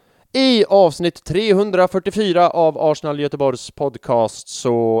I avsnitt 344 av Arsenal Göteborgs podcast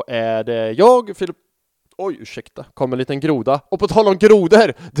så är det jag, Filip... Oj, ursäkta, kommer en liten groda. Och på tal om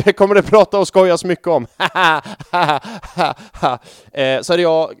grodor, det kommer det prata och skojas mycket om. Så är det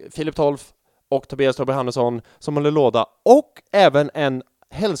jag, Filip Tolf och Tobias Tobbe Hannesson som håller låda. Och även en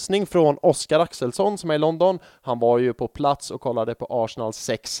hälsning från Oskar Axelsson som är i London. Han var ju på plats och kollade på Arsenal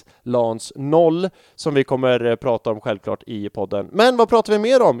 6, Lans 0 som vi kommer prata om självklart i podden. Men vad pratar vi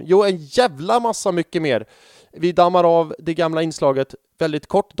mer om? Jo, en jävla massa mycket mer. Vi dammar av det gamla inslaget, väldigt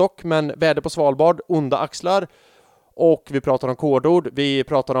kort dock, men väder på Svalbard, onda axlar. Och vi pratar om kodord. Vi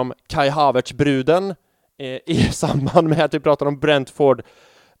pratar om Havertz-bruden i samband med att vi pratar om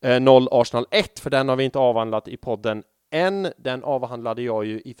Brentford-0 Arsenal 1, för den har vi inte avhandlat i podden än. Den avhandlade jag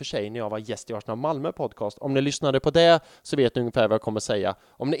ju i och för sig när jag var gäst i Arsenal Malmö podcast. Om ni lyssnade på det så vet ni ungefär vad jag kommer säga.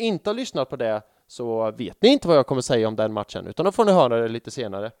 Om ni inte har lyssnat på det så vet ni inte vad jag kommer säga om den matchen, utan då får ni höra det lite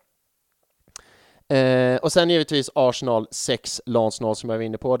senare. Och sen givetvis Arsenal 6, Lans 0 som jag var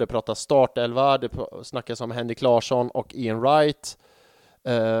inne på. Det pratas startelva, det snackas om Henrik Larsson och Ian Wright.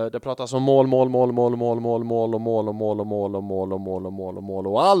 Det pratas om mål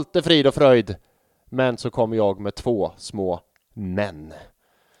och allt är frid och fröjd. Men så kommer jag med 2 små män.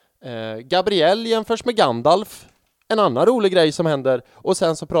 Gabriel jämförs med Gandalf. En annan rolig grej som händer. Och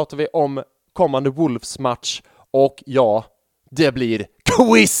sen så pratar vi om kommande Wolves-match. Och ja, det blir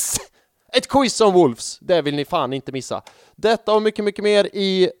quiz! Ett quiz om Wolves, det vill ni fan inte missa. Detta och mycket, mycket mer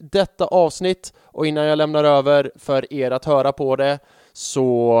i detta avsnitt. Och innan jag lämnar över för er att höra på det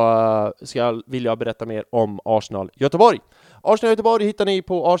så vill jag berätta mer om Arsenal Göteborg. Arsenal Göteborg hittar ni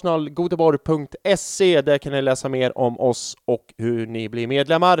på arsenalgöteborg.se. Där kan ni läsa mer om oss och hur ni blir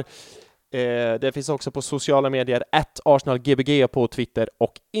medlemmar. Det finns också på sociala medier @arsenalgbg på Twitter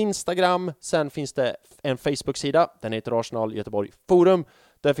och Instagram. Sen finns det en Facebook-sida, den heter Arsenal Göteborg Forum.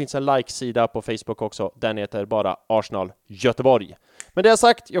 Där finns en like-sida på Facebook också, den heter bara Arsenal Göteborg. Men det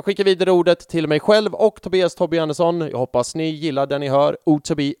sagt, jag skickar vidare ordet till mig själv och Tobias Tobbe Andersson. Jag hoppas ni gillar det ni hör. Ord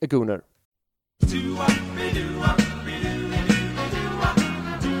to be a gooner.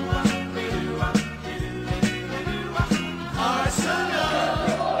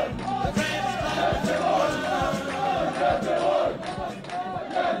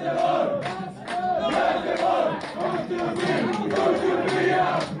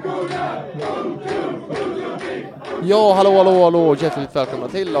 Ja, hallå, hjärtligt välkomna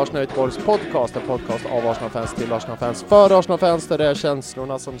till Arsenal Göteborgs podcast, en podcast av Arsenal-fans till Arsenal-fans för Arsenal-fans, där det är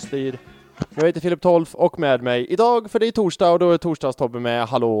känslorna som styr. Jag heter Filip Tolf och med mig idag, för det är torsdag och då är torsdags-Tobbe med.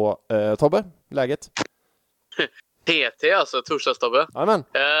 Hallå Tobbe, läget? TT alltså, torsdags-Tobbe. Amen.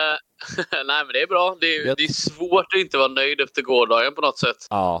 Nej men det är bra, det är svårt att inte vara nöjd efter gårdagen på något sätt.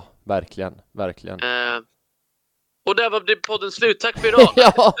 Ja, verkligen. Och där var det podden slut, tack för idag.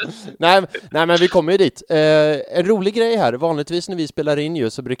 Ja, nej men vi kommer ju dit. En rolig grej här, vanligtvis när vi spelar in ju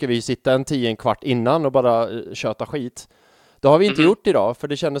så brukar vi sitta en kvart innan och bara köta skit. Det har vi inte gjort idag, för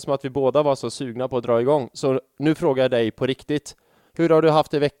det kändes som att vi båda var så sugna på att dra igång. Så nu frågar jag dig på riktigt. Hur har du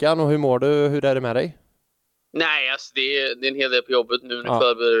haft det i veckan och hur mår du? Hur är det med dig? Nej, alltså det är en hel del på jobbet nu. Nu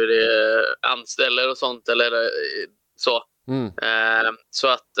förbereder vi anställer och sånt eller så. Så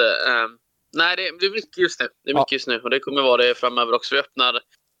att... nej, det är mycket just nu. Det är mycket just nu. Och det kommer vara det framöver också.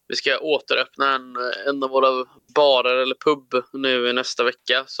 Vi ska återöppna en av våra barer eller pub nu i nästa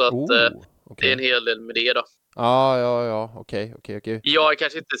vecka. Så att det är en hel del med det då. Ja. Okej. Jag är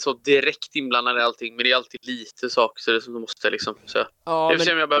kanske inte så direkt inblandad i allting, men det är alltid lite saker så det som måste liksom. Så jag får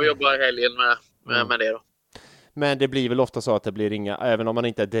se om jag behöver jobba i helgen med det då. Men det blir väl ofta så att det blir ringa, även om man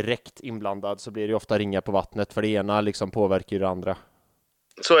inte är direkt inblandad så blir det ofta ringa på vattnet, för det ena liksom påverkar ju det andra.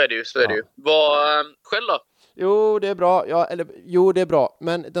 Så är det ju. Vad själv då? Jo, det är bra. Det är bra.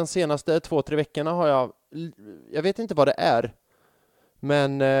 Men den senaste 2-3 veckorna har jag vet inte vad det är,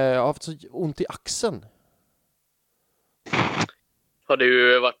 men jag har haft så ont i axeln. Har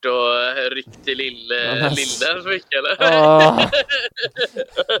du varit och ryckt i lillen så mycket, eller?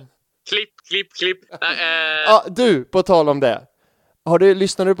 Klipp. Du, på tal om det.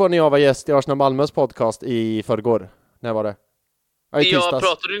 Lyssnade du på när jag var gäst i Arsenal Malmös podcast i förrgår? När var det? Jag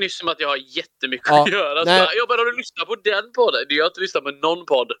pratade nyss om att jag har jättemycket att göra. Så jag bara, har du lyssnat på den podden? Du har inte lyssnat på någon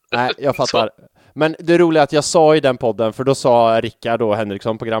podd. Nej, jag fattar. Men det roliga är att jag sa i den podden, för då sa Rickard och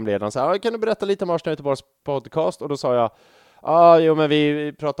Henriksson, programledaren, så här, kan du berätta lite om Arsenal Göteborgs podcast? Och då sa jag, men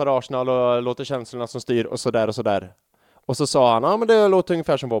vi pratar Arsenal och låter känslorna som styr och sådär. Och så sa han, men det låter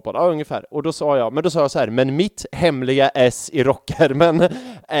ungefär som vår podd. Ja, ungefär. Och då sa jag så här, men mitt hemliga S i rockärmen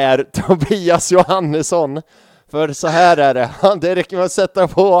är Tobias Johannesson. För så här är det. Det räcker med att sätta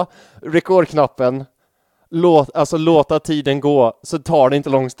på rekordknappen låta tiden gå, så tar det inte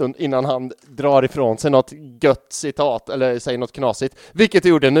lång stund innan han drar ifrån sig något gött citat eller säger något knasigt, vilket du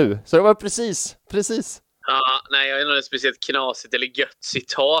gjorde nu. Så det var precis. Ja, nej, jag är nog speciellt knasigt eller gött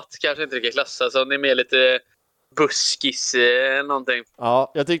citat kanske inte kan klassa, så det är mer lite buskis någonting.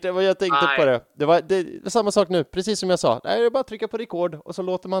 Ja, jag tänkte på det. Det var samma sak nu, precis som jag sa. Det är bara att trycka på rekord och så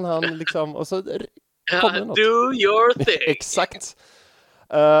låter man han liksom, och så kommer det något. Do your thing. Exakt.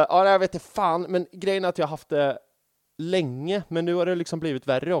 Ja, jag vet inte fan, men grejen är att jag har haft det länge, men nu har det liksom blivit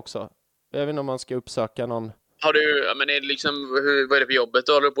värre också. Jag vet inte om man ska uppsöka någon. Har du, men är det liksom, vad är det för jobbet?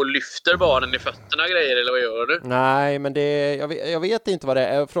 Håller du på och lyfter barnen i fötterna och grejer, eller vad gör du? Nej, men jag vet inte vad det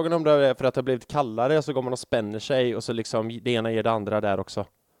är. Frågan om det är för att det har blivit kallare, så går man och spänner sig och så liksom det ena ger det andra där också.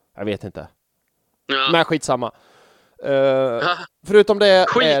 Jag vet inte. Ja. Men skitsamma. Förutom det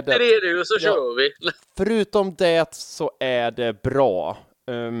skiter det är du, så kör vi. Förutom det så är det bra.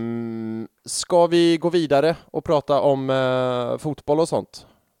 Ska vi gå vidare och prata om fotboll och sånt?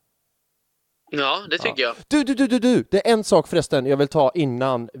 Ja, det tycker jag. Du, det är en sak förresten jag vill ta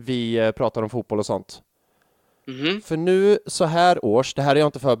innan vi pratar om fotboll och sånt. Mm-hmm. För nu så här års, det här är jag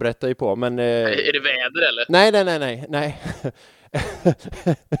inte förberett dig på, men... Är det väder eller? Nej.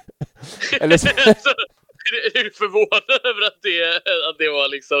 Eller så... Är du förvånad över att det var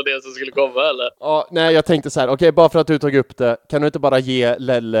liksom det som skulle komma, eller? Ja, nej, jag tänkte så här, okej, bara för att du tog upp det, kan du inte bara ge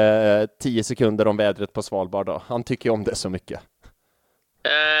Lelle 10 sekunder om vädret på Svalbard då? Han tycker ju om det så mycket.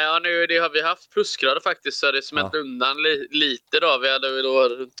 Ja, det har vi haft plusgrader faktiskt, så det smält undan lite då. Vi hade då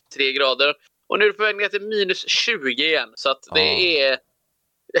 3 grader. Och nu är det på väg ner till minus 20 igen, så att det är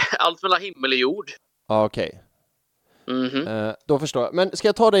allt mellan himmel och jord. Ja, okej. Då förstår jag. Men ska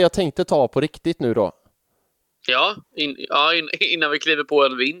jag ta det jag tänkte ta på riktigt nu då? Ja, innan vi kliver på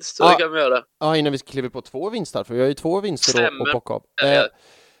en vinst, så det kan vi göra. Ja, innan vi kliver på 2 vinster, för vi har ju 2 vinster att bocka av. Ja.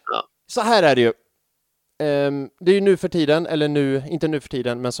 Så här är det ju. Det är ju nu för tiden, eller nu, inte nu för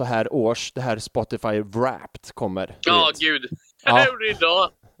tiden, men så här års, det här Spotify Wrapped kommer. Ja, gud. Det gjorde det idag.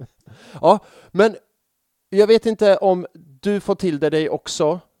 Ja, men jag vet inte om du får till dig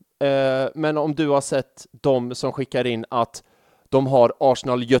också, men om du har sett de som skickar in att de har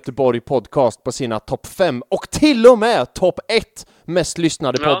Arsenal Göteborg Podcast på sina topp 5 och till och med topp 1 mest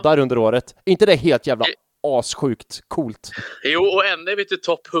lyssnade poddar under året. Inte det helt jävla assjukt coolt? Jo, och ännu vet du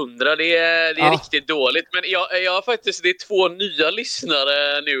topp 100, det är riktigt dåligt. Men jag har faktiskt, det är 2 nya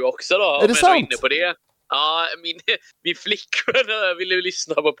lyssnare nu också då. Är det sant? Inne på det. Ja, min flickvän ville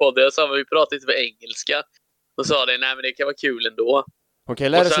lyssna på podden. Jag sa att vi pratade lite på engelska. Och sa det, nej men det kan vara kul ändå. Okej,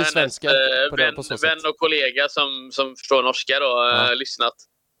 lär sig svenska på så sätt. Vän och kollega som förstår norska då, lyssnat.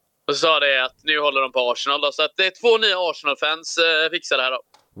 Och så sa det att nu håller de på Arsenal då. Så att det är 2 nya Arsenal-fans fixar det här då.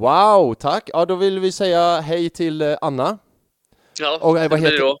 Wow, tack. Ja, då vill vi säga hej till Anna. Ja, och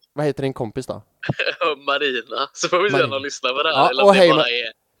vad heter din kompis då? Marina. Så får vi se om lyssna på det här. Ja, eller om det bara är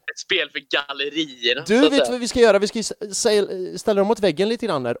ett spel för gallerierna. Du vet vad vi ska göra? Vi ska ställa dem mot väggen lite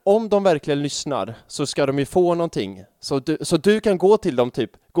grann där. Om de verkligen lyssnar så ska de ju få någonting. Så du kan gå till dem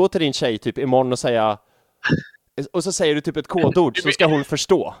typ. Gå till din tjej typ imorgon och säga... Och så säger du typ ett kodord så ska hon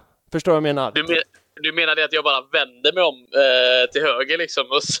förstå. Förstår vad jag menar? Du menar det att jag bara vänder mig om till höger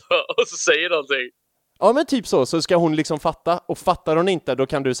liksom och så säger någonting? Ja, men typ så ska hon liksom fatta. Och fattar hon inte, då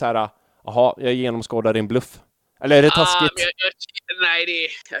kan du så här, jaha, jag genomskådar din bluff. Eller är det taskigt? Nej,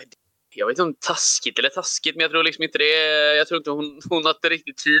 jag vet inte om taskigt eller taskigt, men jag tror liksom inte det. Jag tror inte hon har inte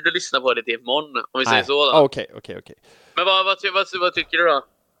riktigt tid att lyssna på det till imorgon, om vi säger så då. Okej. Men vad tycker du då?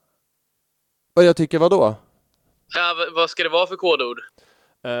 Vad jag tycker vad då? Ja, vad ska det vara för kodord?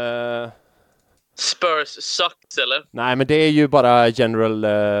 Spurs sucks, eller? Nej, men det är ju bara general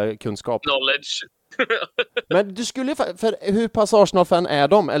kunskap. Knowledge. Men du skulle för hur pass Arsenal-fan är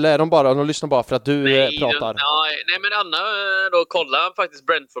de? Eller är de lyssnar bara för att du pratar? Nej, men Anna då kollade faktiskt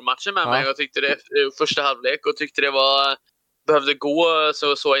Brentford-matchen med mig och tyckte det första halvlek och tyckte det behövde gå,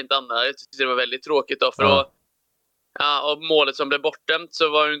 så inte Anna. Jag tyckte det var väldigt tråkigt då, för då och målet som blev bortdömt så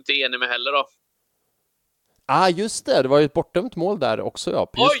var jag inte enig med heller då. Just det var ju ett bortdömt mål där också,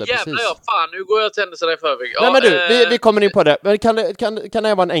 ja. Jävlar, fan, nu går jag till händelserna i förväg. Nej, men du, vi kommer in på det. Men kan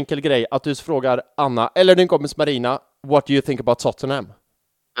det vara en enkel grej att du frågar Anna, eller din kompis Marina, what do you think about Tottenham?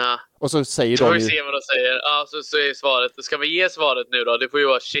 Ja. Och så säger de ju... får vi se vad de säger. Ja, så är svaret. Ska vi ge svaret nu då? Det får ju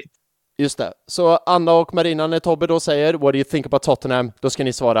vara shit. Just det. Så Anna och Marina, när Tobbe då säger, what do you think about Tottenham? Då ska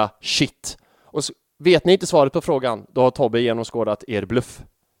ni svara shit. Och så, vet ni inte svaret på frågan, då har Tobbe genomskådat er bluff.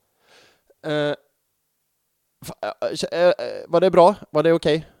 Var det bra? Var det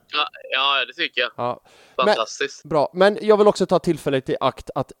okej? Ja, det tycker jag. Ja. Fantastiskt. Bra. Men jag vill också ta tillfället i akt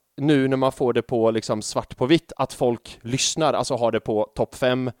att nu när man får det på liksom svart på vitt, att folk lyssnar, alltså har det på topp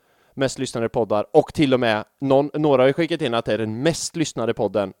 5 mest lyssnade poddar. Och till och med, några har ju skickat in att det är den mest lyssnade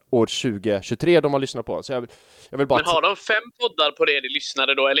podden år 2023 de har lyssnat på. Så jag vill bara... Men har de 5 poddar på det de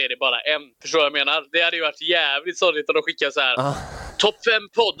lyssnade då, eller är det bara en? Förstår vad jag menar? Det hade ju varit jävligt sorgligt om de skickar så här topp 5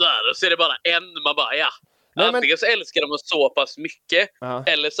 poddar och så är det bara en. Man bara, ja. Nej, antingen så älskar de oss så pass mycket,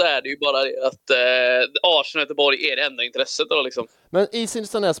 eller så är det ju bara det att Arsenal Göteborg är det enda intresset då liksom. Men i sin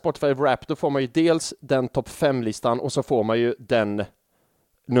sån här Spotify Wrap då får man ju dels den topp 5-listan och så får man ju den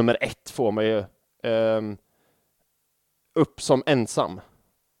nummer 1 får man ju upp som ensam.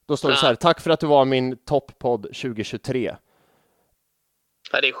 Då står det så här: tack för att du var min topppodd 2023.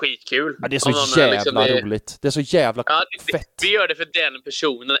 Ja, det är skitkul. Ja, det är så jävla roligt. Det är så jävla fett. Vi gör det för den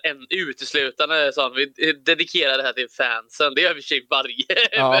personen uteslutande. Så vi dedikerar det här till fansen. Det gör vi sig varje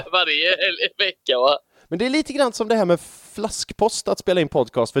vecka, va? Men det är lite grann som det här med flaskpost att spela in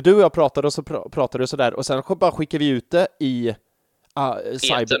podcast. För du och jag pratade och så pratade och sådär. Och sen bara skickar vi ut det i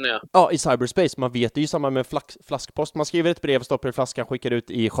i cyberspace. Man vet, det är ju samma med flaskpost. Man skriver ett brev, stoppar i flaskan, skickar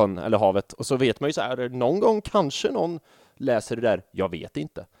ut i sjön eller havet. Och så vet man ju så här, någon gång kanske någon läser det där. Jag vet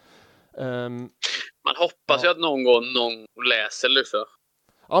inte. Man hoppas ju att någon gång någon läser liksom.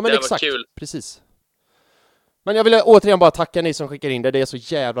 Ja, men exakt. Kul. Precis. Men jag vill återigen bara tacka ni som skickar in det. Det är så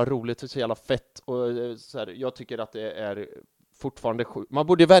jävla roligt, det är så jävla fett. Och så här, jag tycker att det är fortfarande man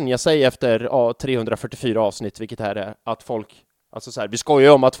borde vänja sig efter 344 avsnitt, vilket här är, att folk, alltså så här, vi skojar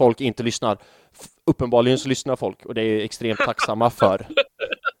ju om att folk inte lyssnar. Uppenbarligen så lyssnar folk och det är extremt tacksamma för.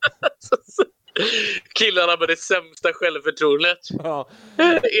 Killarna med det sämsta självförtroendet. Ja.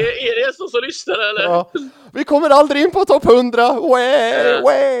 Är det så lyssnar eller? Ja. Vi kommer aldrig in på topp 100.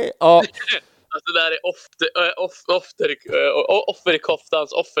 Ja. Alltså det här är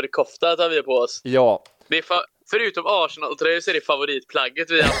offerkoftans offerkofta tar vi på oss. Ja. Det är förutom Arsenal så är det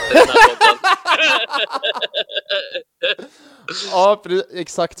favoritplagget vi har haft i den här podden. Ja,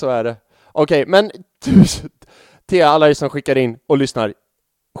 exakt så är det. Okej, men till alla er som skickar in och lyssnar,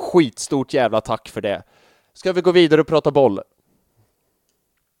 skitstort jävla tack för det. Ska vi gå vidare och prata boll?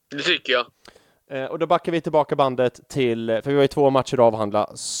 Det tycker jag. Och då backar vi tillbaka bandet till, för vi har ju 2 matcher att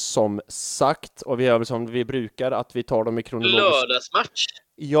avhandla som sagt, och vi gör väl som vi brukar, att vi tar dem i kronologisk... Lördagsmatch.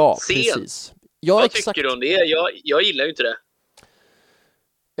 Ja, Sen. Precis. Ja, vad exakt. Tycker du om det? Jag gillar ju inte det.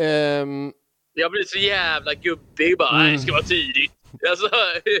 Jag blir så jävla gubbig bara, det ska vara tidigt. Alltså,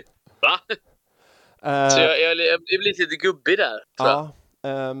 va? Så jag blir lite gubbig där. Ja.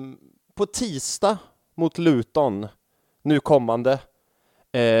 På tisdag mot Luton, nu kommande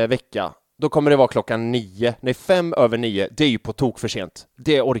vecka, då kommer det vara klockan 9. Nej, 5:05. Det är ju på tok för sent.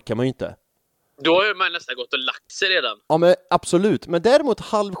 Det orkar man ju inte. Då har man nästan gått och lagt sig redan. Ja, men absolut. Men däremot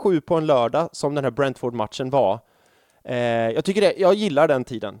 6:30 på en lördag, som den här Brentford-matchen var. Jag tycker det. Jag gillar den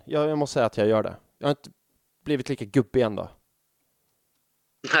tiden. Jag måste säga att jag gör det. Jag har inte blivit lika gubbig än då.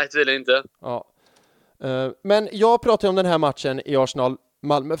 Nej, tydligen inte. Ja. Men jag pratar om den här matchen i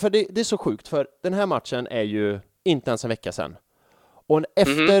Arsenal-Malmö. För det är så sjukt. För den här matchen är ju inte ens en vecka sedan. Och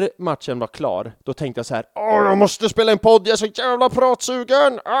efter matchen var klar, då tänkte jag så här: jag måste spela en podd, jag är så jävla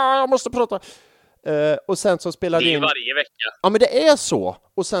pratsugen, jag måste prata. Och sen så spelade in varje vecka. Ja, men det är så.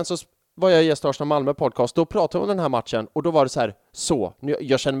 Och sen så var jag gäst i Arsenal Malmö podcast, då pratade vi om den här matchen, och då var det så här,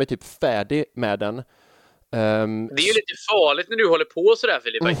 jag känner mig typ färdig med den. Det är ju lite farligt när du håller på så där,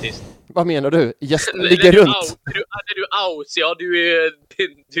 Filip, faktiskt. Vad menar du? Ligger runt?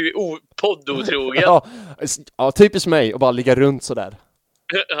 Du är poddotrogen. Ja, typiskt mig att bara ligga runt så där.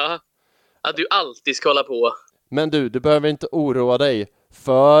 Ja, att du alltid ska hålla på. Men du behöver inte oroa dig.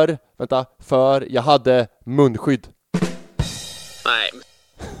 För jag hade munskydd. Nej.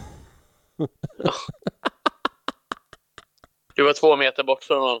 Du var 2 meter bort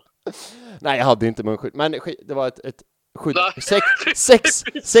från någon. Nej, jag hade inte munskydd. Men det var ett skydd.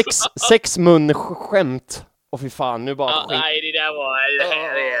 6 munskämt. Och fy fan, nu bara... nej, det där var...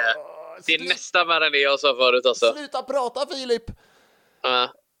 Det är nästan värre än det jag sa förut alltså. Sluta prata, Filip!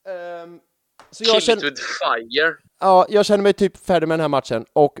 Så jag känner... fire. Ja, jag känner mig typ färdig med den här matchen.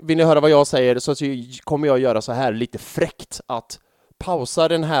 Och vill ni höra vad jag säger, så kommer jag göra så här lite fräckt, att pausa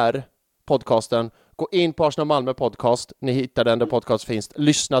den här podcasten, gå in på Arsenal Malmö podcast, ni hittar den där podcast finns,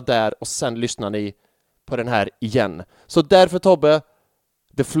 lyssna där och sen lyssnar ni på den här igen. Så därför, Tobbe,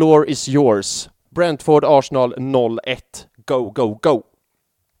 the floor is yours. Brentford-Arsenal 0-1. Go, go, go!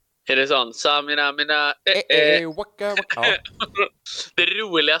 Är det sånt? Samina. Waka. Det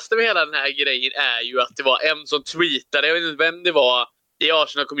roligaste med hela den här grejen är ju att det var en som tweetade, jag vet inte vem det var, i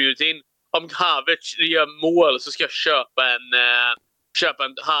Arsenal-communityn, om Havertz gör mål så ska jag köpa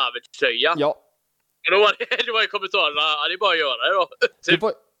en Havertz-tröja. Ja. Och då var det var i kommentarerna, det är bara att göra det då.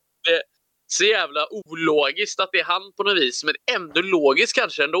 så jävla ologiskt att det är han på något vis. Men ändå logiskt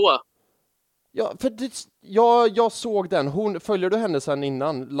kanske ändå. Ja, för jag såg den. Följer du henne sen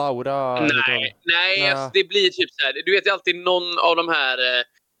innan? Laura? Nej. Alltså, det blir typ så här. Du vet, det är alltid någon av de här...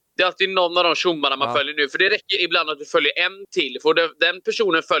 Det är alltid någon av de tjommarna man följer nu. För det räcker ibland att du följer en till. För den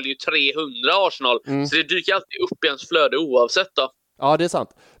personen följer ju 300 Arsenal. Så det dyker alltid upp i ens flöde oavsett då. Ja, det är sant.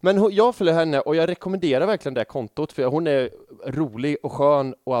 Men jag följer henne och jag rekommenderar verkligen det kontot. För hon är rolig och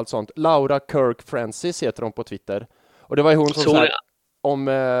skön och allt sånt. Laura Kirk Francis heter hon på Twitter. Och det var ju hon som sa om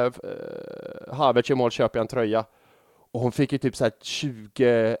Havertz i mål köper jag en tröja. Och hon fick ju typ så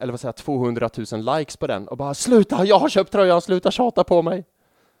här 200 000 likes på den. Och bara, sluta, jag har köpt tröjan, sluta tjata på mig.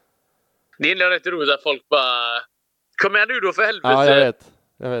 Det är rätt roligt att folk bara... Kom igen nu då för helvete. Ja,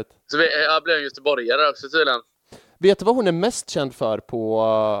 jag vet. Så jag blev en göteborgare också tydligen. Vet du vad hon är mest känd för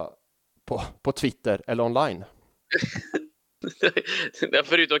på Twitter eller online?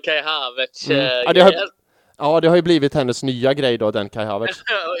 Förutom Kai Havertz. Det har ju blivit hennes nya grej då, den Kai Havertz.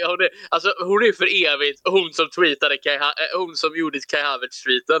 Hon är för evigt hon som tweetade hon som gjorde Kai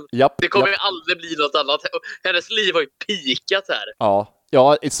Havertz-tweeten. Det kommer ju aldrig bli något annat. Hennes liv har ju pikat här.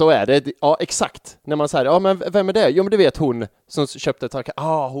 Ja, så är det. Ja, exakt. När man säger, men vem är det? Jo, men du vet hon som köpte tackar.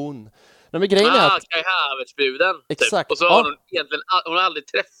 Hon. Nej, men grejen är att... Kai Havertz-bruden. Exakt. Typ. Och så har hon har aldrig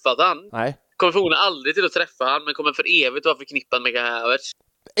träffat han. Nej. Kommer förmodligen aldrig till att träffa han, men kommer för evigt vara förknippad med Kai Havertz.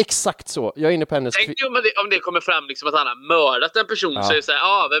 Exakt så. Jag är inne på hennes... Tänk dig om det kommer fram liksom att han har mördat en person. Så är det så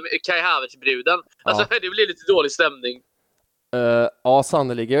här, vem är Kai Havertz-bruden? Alltså, det blir lite dålig stämning.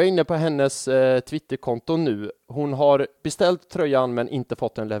 Sannolikt. Jag är inne på hennes Twitterkonto nu. Hon har beställt tröjan men inte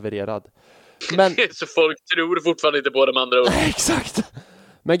fått den levererad. Men... så folk tror fortfarande inte på de andra orden. Exakt.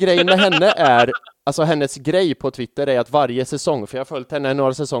 Men grejen med henne är, alltså hennes grej på Twitter är att varje säsong, för jag har följt henne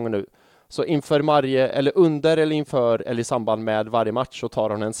några säsonger nu, så inför under eller inför eller i samband med varje match så tar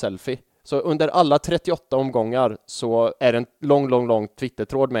hon en selfie. Så under alla 38 omgångar så är det en lång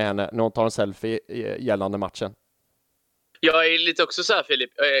Twitter-tråd med henne när hon tar en selfie gällande matchen. Jag är lite också så här,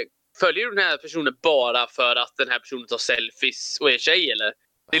 Filip. Följer du den här personen bara för att den här personen tar selfies och är tjej, eller?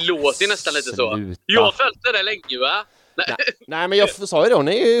 Det låter nästan lite så. Jag har följt det länge, va? Nej, men jag sa ju det. Hon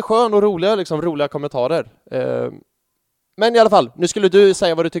är skön och roliga kommentarer. Men i alla fall, nu skulle du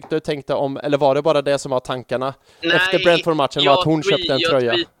säga vad du tyckte och tänkte om, eller var det bara det som var tankarna efter Brentford-matchen var att hon köpte en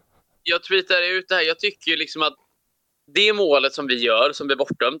tröja? Jag tweetade ut det här. Jag tycker liksom att det målet som vi gör, som blir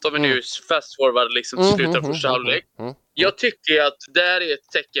bortdömt, om vi nu fast forward liksom slutar första halvlek. Jag tycker att det är ett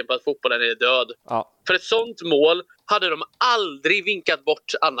tecken på att fotbollen är död. Ja. För ett sånt mål hade de aldrig vinkat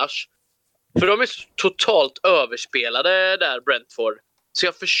bort annars. För de är så totalt överspelade där, Brentford. Så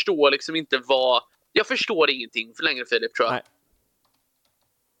jag förstår liksom inte vad... Jag förstår ingenting för längre, Filip, tror jag.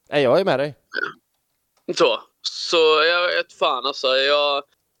 Nej, jag är med dig. Så jag vet fan alltså.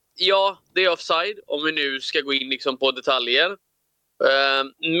 Ja, det är offside om vi nu ska gå in liksom på detaljer.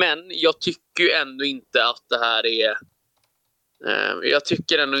 Men jag tycker ju ändå inte att det här är... Jag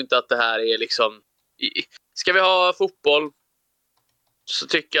tycker ändå inte att det här är liksom... Ska vi ha fotboll så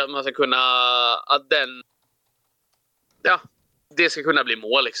tycker jag att man ska kunna... Att den... Ja, det ska kunna bli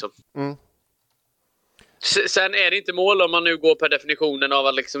mål liksom. Sen är det inte mål om man nu går per definitionen av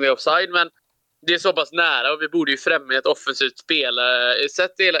att liksom är offside, men det är så pass nära och vi borde ju främja ett offensivt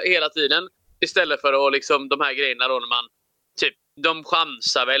spelsätt hela tiden istället för att liksom de här grejerna då när man typ de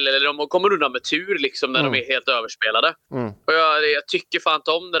chansar väl eller de kommer undan med tur liksom när de är helt överspelade. Och jag tycker fan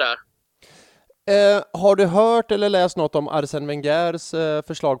inte om det där. Har du hört eller läst något om Arsene Wengers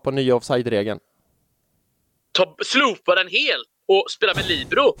förslag på nya offside-regeln? Slopa den helt och spela med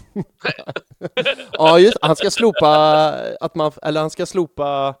libero. Ja, just han ska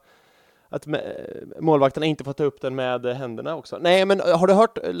slopa att målvakterna inte får ta upp den med händerna också. Nej, men har du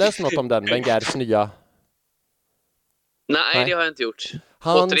läst något om den Wengers nya? Nej, det har jag inte gjort.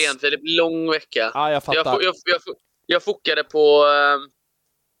 Återigen, Filip, lång vecka. Ja, jag fattar. Jag fokade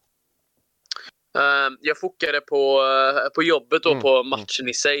på jobbet och på matchen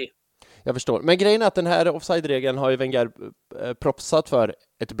i sig. Jag förstår. Men grejen är att den här offside-regeln har ju Wenger propsat för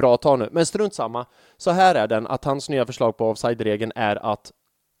ett bra tag nu. Men strunt samma. Så här är den, att hans nya förslag på offside-regeln är att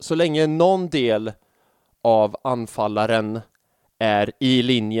så länge någon del av anfallaren är i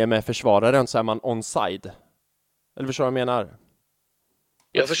linje med försvararen så är man onside. Eller förstår du vad jag menar?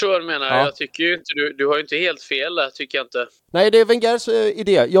 Jag förstår vad du menar. Ja. Jag tycker ju inte, du har ju inte helt fel där, tycker jag inte. Nej, det är Wengers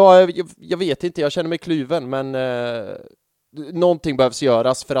idé. Jag vet inte, jag känner mig kluven, men någonting behövs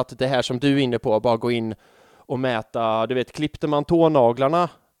göras för att det här som du är inne på, bara gå in och mäta, du vet, klippte man tånaglarna,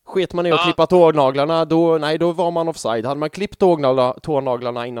 sket man ner och klippa tånaglarna, då var man offside. Hade man klippt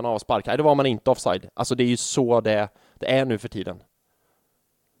tånaglarna innan avspark, då var man inte offside. Alltså det är ju så det är nu för tiden.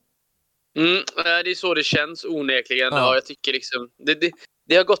 Det är så det känns onekligen. Ja. Ja, jag tycker liksom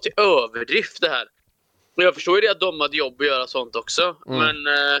det har gått till överdrift det här. Och jag förstår ju det att de hade jobb att göra sånt också. Men,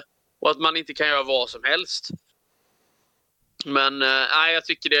 och att man inte kan göra vad som helst. Men nej, jag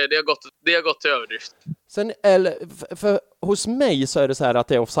tycker det har gått till överdrift. Sen, för hos mig så är det så här att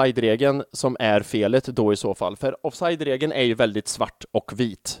det är offside-regeln som är felet då i så fall. För offside-regeln är ju väldigt svart och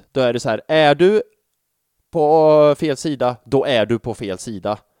vit. Då är det så här, är du på fel sida, då är du på fel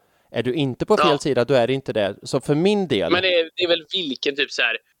sida. Är du inte på fel sida, då är det inte det. Så för min del... Men det är väl vilken typ så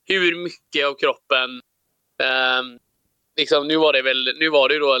här, hur mycket av kroppen... liksom, nu var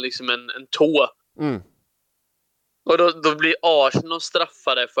det ju då liksom en tå. Och då blir Arsenal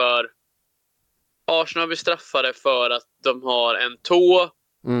straffade för att de har en tå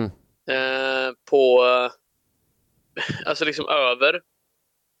på alltså liksom över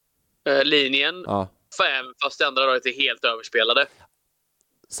linjen. Fast det andra laget är helt överspelade.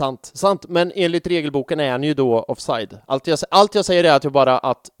 Sant. Men enligt regelboken är han ju då offside. Allt jag säger är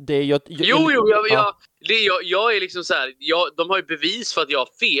att det är... Jag är liksom så här, de har ju bevis för att jag har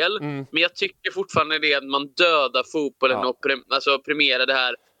fel, men jag tycker fortfarande det att man dödar fotbollen och premierar det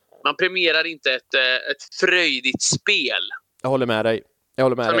här. Man premierar inte ett fröjdigt spel. Jag håller med dig.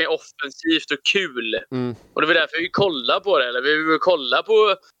 Som är offensivt och kul. Och det är därför vi kollar på det. Eller vi vill kolla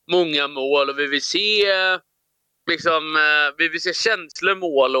på många mål och vi vill se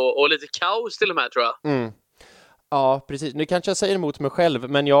känslomål och lite kaos till och med, tror jag. Ja, precis. Nu kanske jag säger emot mig själv,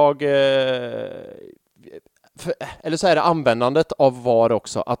 men eller så är det användandet av VAR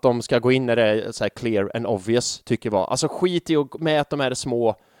också, att de ska gå in när det är så här clear and obvious, tycker jag. Alltså skit i att mäta de här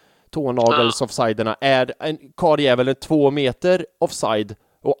små tånagels offsiderna. Är en karljävel 2 meter offside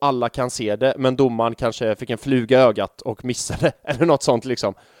och alla kan se det, men domaren kanske fick en fluga i ögat och missade eller något sånt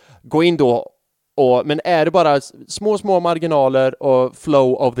liksom. Gå in då, men är det bara små marginaler och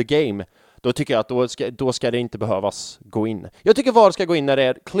flow of the game, då tycker jag att då ska det inte behövas gå in. Jag tycker VAR ska gå in när det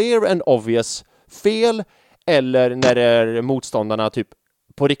är clear and obvious fel, eller när det är motståndarna typ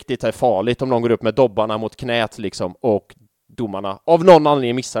på riktigt är farligt, om någon går upp med dobbarna mot knät liksom, och domarna av någon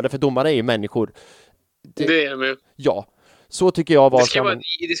anledning missade, för domarna är ju människor. Det är de ju. Ja, så tycker jag. Det ska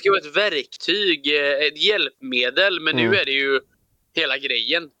vara ett verktyg, ett hjälpmedel, men nu är det ju hela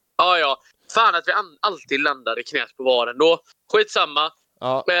grejen. Ja. Fan att vi alltid landar i knät på VAR då. Skitsamma.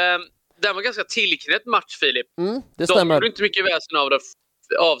 Ja. Det var ganska tillknätt match, Filip. Det stämmer. De gjorde inte mycket väsen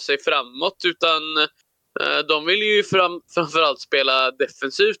av sig framåt, utan de vill ju framförallt spela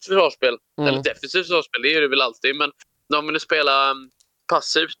defensivt försvarsspel. Eller defensivt försvarsspel, det är det väl alltid. Men de vill spela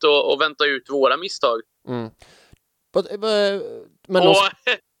passivt och vänta ut våra misstag.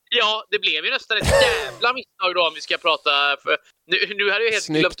 Ja, det blev ju nästan ett jävla misstag då, om vi ska prata. För nu hade jag helt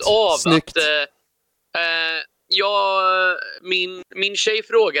glömt av Snyggt. att min tjej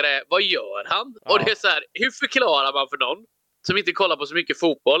frågade, vad gör han? Ja. Och det är så här, hur förklarar man för någon som inte kollar på så mycket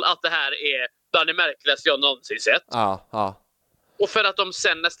fotboll att det här är bland det märkligaste jag någonsin sett? Ja. Och för att de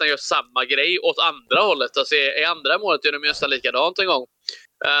sen nästan gör samma grej åt andra hållet. Alltså i andra målet gör de nästan likadant en gång.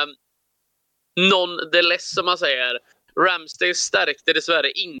 Nonetheless, som man säger. Ramsdale stärkte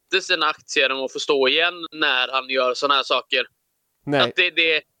dessvärre inte sina aktier om att få stå igen när han gör såna här saker. Nej. Att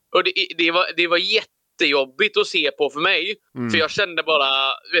det var jättejobbigt att se på för mig. För jag kände bara,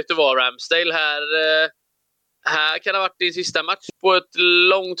 vet du vad, Ramsdale, här kan det ha varit din sista match på ett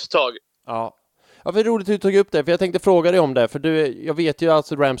långt tag. Ja. Ja, för roligt att du tog upp det, för jag tänkte fråga dig om det, för jag vet ju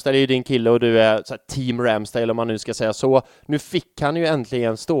att Ramsdale är din kille och du är så här, team Ramsdale, om man nu ska säga så. Nu fick han ju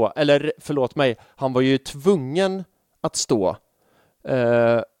äntligen stå, eller förlåt mig, han var ju tvungen att stå.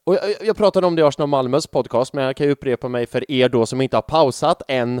 Och jag pratade om det i Arsenal Malmös podcast, men jag kan ju upprepa mig för er då som inte har pausat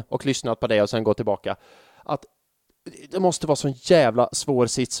än och lyssnat på det och sen gå tillbaka, att det måste vara sån jävla svår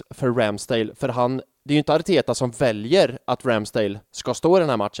sits för Ramsdale, för det är ju inte Arteta som väljer att Ramsdale ska stå i den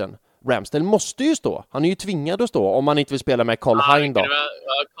här matchen. Ramsdale måste ju stå. Han är ju tvingad att stå om man inte vill spela med Karl Hein då.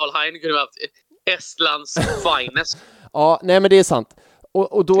 Karl Hein kunde vara Estlands finest. Ja, nej men det är sant.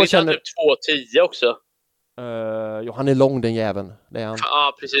 Och då känner... typ 2,10 också. Jo, han är lång den jäveln. Det är han.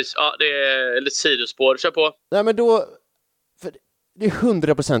 Ja, precis. Ja, det är lite sidospår. Kör på. Nej men då... För det är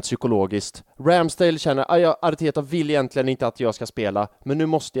 100% psykologiskt. Ramsdale känner, Arteta vill egentligen inte att jag ska spela, men nu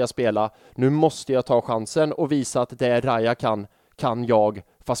måste jag spela. Nu måste jag ta chansen och visa att det Raja kan jag,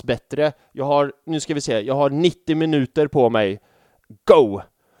 fast bättre. Jag har 90 minuter på mig. Go!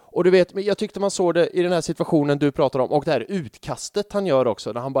 Och du vet, jag tyckte man såg det i den här situationen du pratar om, och det här utkastet han gör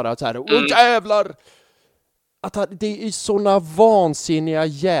också, när han bara så här, jävlar! Att det är såna vansinniga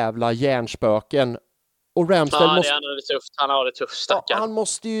jävla hjärnspöken. Och Ramsdale han har det tufft, stackar. Han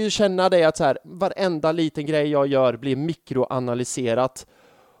måste ju känna det, att så här, varenda liten grej jag gör blir mikroanalyserat.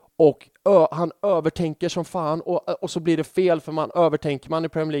 Och han övertänker som fan och så blir det fel för man övertänker man i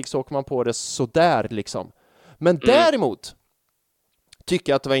Premier League så åker man på det så där liksom. Men däremot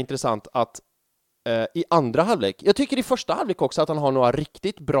tycker jag att det var intressant att i andra halvlek, jag tycker i första halvlek också att han har några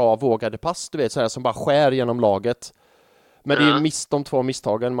riktigt bra vågade pass, du vet, så här, som bara skär genom laget. Men det är de 2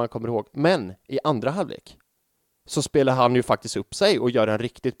 misstagen man kommer ihåg. Men i andra halvlek så spelar han ju faktiskt upp sig och gör en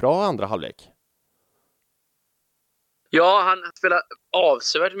riktigt bra andra halvlek. Ja, han spelar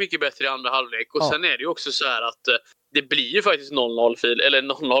avsevärt mycket bättre i andra halvlek. Och sen är det ju också så här att det blir ju faktiskt 0-0 eller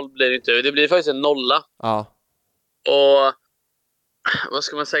 0-0 blir det inte. Det blir faktiskt en nolla. Ja. Och vad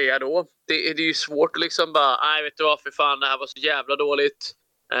ska man säga då? Det är ju svårt att liksom bara, nej vet du vad, för fan, det här var så jävla dåligt.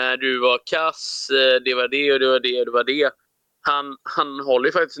 Du var kass, det var det och det var det och det var det. Han håller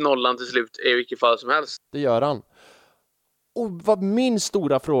ju faktiskt nollan till slut i vilket fall som helst. Det gör han. Och vad min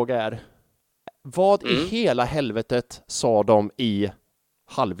stora fråga är, vad i hela helvetet sa de i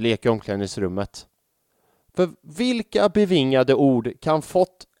halvlek i omklädningsrummet? För vilka bevingade ord kan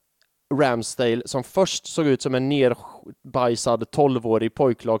fått Ramsdale, som först såg ut som en nerbajsad 12-årig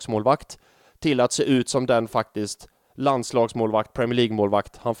pojklagsmålvakt, till att se ut som den faktiskt landslagsmålvakt, Premier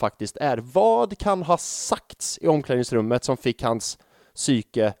League-målvakt han faktiskt är? Vad kan ha sagts i omklädningsrummet som fick hans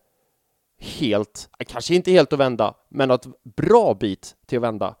psyke helt, kanske inte helt att vända, men ett bra bit till att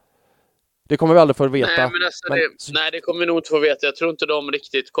vända? Det kommer vi aldrig få veta. Nej, men alltså det kommer vi nog inte få veta. Jag tror inte de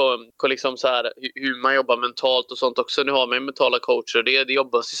riktigt kom liksom så här hur man jobbar mentalt och sånt också. Nu har man mentala coacher. Det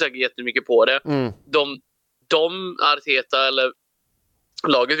jobbas ju säkert jättemycket på det. De Arteta eller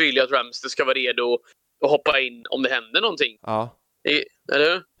laget vill ju att Ramsdale ska vara redo att hoppa in om det händer någonting. Ja.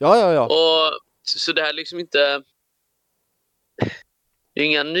 Eller? Ja. Och så det här liksom inte... Det är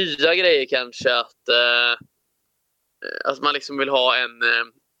inga nya grejer kanske att man liksom vill ha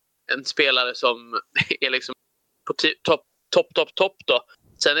en spelare som är liksom på topp då.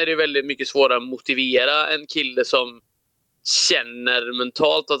 Sen är det väldigt mycket svårare att motivera en kille som känner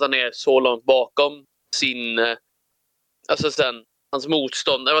mentalt att han är så långt bakom sin hans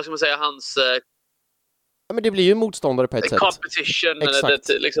motståndare, vad ska man säga, hans men det blir ju motståndare på ett sätt. Competition. Exakt.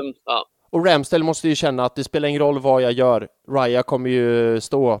 Liksom, ja. Och Ramsdale måste ju känna att det spelar ingen roll vad jag gör. Raya kommer ju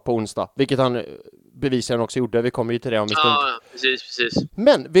stå på onsdag, vilket han bevisligen också gjorde. Vi kommer ju till det om en stund. Ja, precis.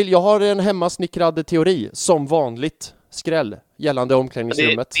 Men jag har en hemmasnickrad teori, som vanligt, skräll, gällande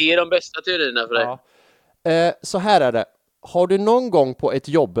omklädningsrummet. Det är de bästa teorierna för dig. Ja. Så här är det. Har du någon gång på ett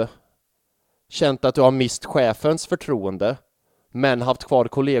jobb känt att du har mist chefens förtroende, men haft kvar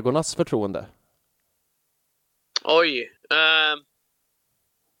kollegornas förtroende? Oj.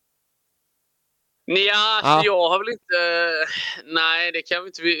 Jag har väl inte... Nej, det kan vi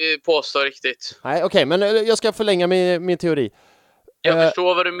inte påstå riktigt. Nej, okej, men jag ska förlänga min teori. Jag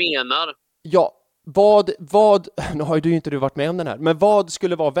förstår vad du menar. Ja, vad... Nu har ju inte du varit med om den här. Men vad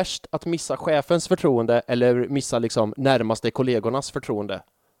skulle vara värst? Att missa chefens förtroende eller missa liksom närmaste kollegornas förtroende?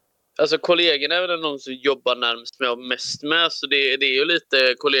 Alltså kollegorna är väl någon som jobbar närmast med och mest med. Så det är ju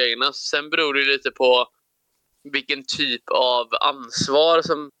lite kollegorna. Sen beror det lite på vilken typ av ansvar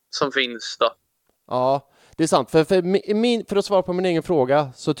som finns då. Ja, det är sant. För att svara på min egen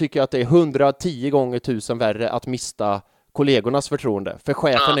fråga så tycker jag att det är 110 gånger 1000 värre att mista kollegornas förtroende. För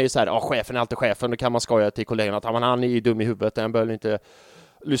chefen är ju så här, chefen är alltid chefen, då kan man skoja till kollegorna att han är ju dum i huvudet, han behöver inte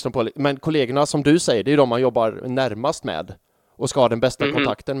lyssna på. Men kollegorna, som du säger, det är ju de man jobbar närmast med och ska ha den bästa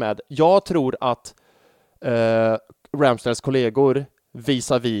kontakten med. Jag tror att Ramsdales kollegor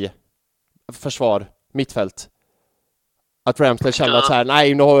vis-à-vis försvar, mittfält, att Ramsdale kände att så här,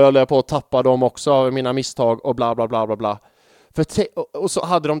 nej, nu har jag på att tappa dem också av mina misstag och bla bla bla bla bla. Och så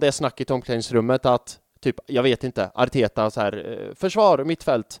hade de det snacket i omklädningsrummet att typ, jag vet inte, Arteta så här, försvar,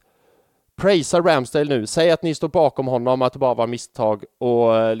 mittfält, praisa Ramsdale nu, säg att ni står bakom honom, att det bara var misstag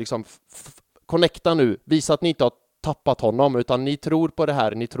och liksom connecta nu, visa att ni inte har tappat honom utan ni tror på det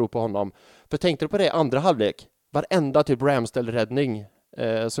här, ni tror på honom. För tänkte du på det andra halvlek, varenda typ Ramsdale-räddning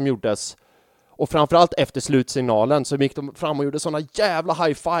som gjordes. Och framförallt efter slutsignalen så gick de fram och gjorde såna jävla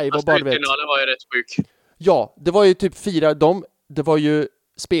high five. Och bara, slutsignalen var ju rätt sjuk. Ja, det var ju typ det var ju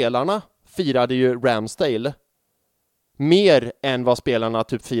spelarna firade ju Ramsdale mer än vad spelarna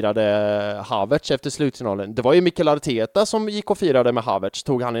typ firade Havertz efter slutsignalen. Det var ju Mikel Arteta som gick och firade med Havertz,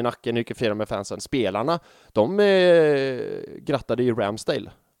 tog han i nacken och gick och firade med fansen. Spelarna, de grattade ju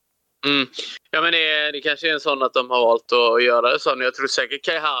Ramsdale. Ja, men det kanske är en sån att de har valt att göra det så. Jag tror säkert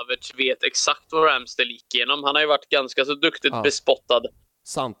Kai Havertz vet exakt vad Ramsdale gick igenom. Han har ju varit ganska så duktigt bespottad.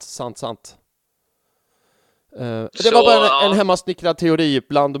 Sant. Det var bara en hemmasnickrad teori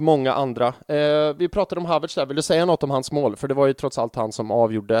bland många andra. Vi pratade om Havertz där. Vill du säga något om hans mål? För det var ju trots allt han som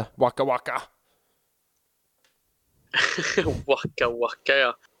avgjorde Waka Waka. Waka Waka,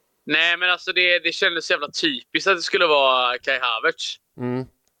 ja. Nej, men alltså det kändes jävla typiskt att det skulle vara Kai Havertz.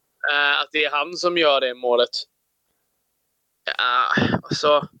 Att det är han som gör det målet.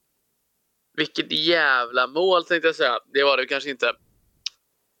 Alltså, vilket jävla mål tänkte jag säga. Det var det kanske inte.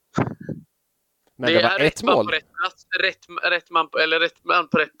 Men det var ett mål. På rätt plats. Rätt man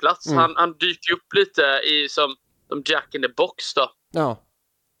på rätt plats. Han dyker upp lite som Jack in the box då. Ja.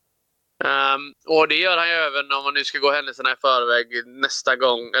 Och det gör han ju även om man nu ska gå händelserna i förväg nästa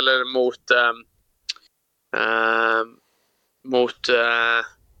gång. Eller mot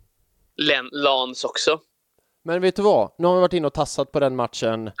Lans också. Men vet du vad? Nu har vi varit inne och tassat på den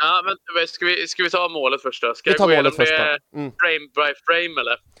matchen. Ja, men ska vi ta målet först då? Ska vi ta målet först då? Frame by frame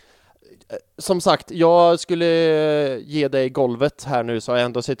eller? Som sagt, jag skulle ge dig golvet här nu, så har jag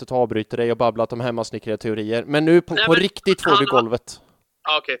ändå suttit och avbryter dig och babblat om hemmasnickrade teorier. Men nu på riktigt får du golvet.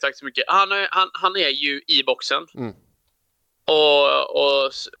 Okej, tack så mycket. Han är ju i boxen.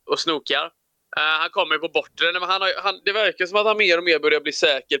 Och snokar. Han kommer på bortre. Men det verkar som att han mer och mer börjar bli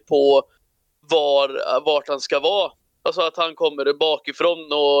säker på vart han ska vara. Alltså att han kommer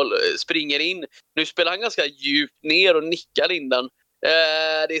bakifrån och springer in. Nu spelar han ganska djupt ner och nickar in den.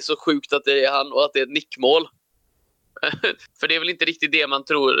 Det är så sjukt att det är han och att det är ett nickmål. För det är väl inte riktigt det man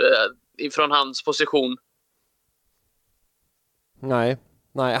tror ifrån hans position. Nej,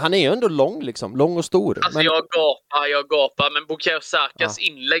 han är ju ändå lång liksom. Lång och stor. Alltså men... jag gapar. Men Bukayo Sakas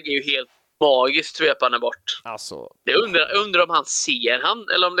inlägg är ju helt magiskt svepande bort. Alltså... Jag undrar om han ser han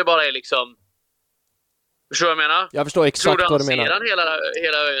eller om det bara är liksom... Förstår du vad jag menar? Jag förstår exakt vad du menar. Ser han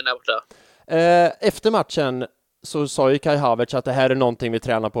hela vägen där borta? Efter matchen så sa ju Kai Havertz att det här är någonting vi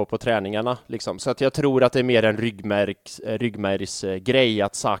tränar på träningarna. Liksom. Så att jag tror att det är mer en ryggmärgsgrej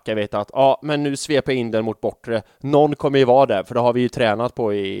att Saka vet att men nu sveper jag in den mot bortre. Någon kommer ju vara där, för det har vi ju tränat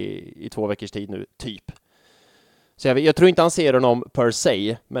på i 2 veckors tid nu, typ. Så jag tror inte han ser honom per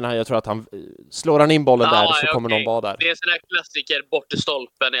se, men jag tror att han slår han in bollen där så kommer någon vara där. Det är en sån där klassiker, bort i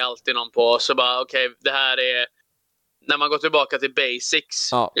stolpen är alltid någon på, så bara det här är när man går tillbaka till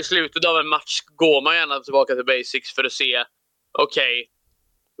basics. Ja. I slutet av en match går man gärna tillbaka till basics för att se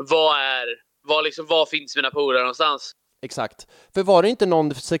vad finns mina polare någonstans? Exakt. För var det inte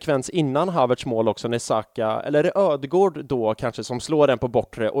någon sekvens innan Havertz mål också när Saka, eller är det Ödegård då kanske som slår den på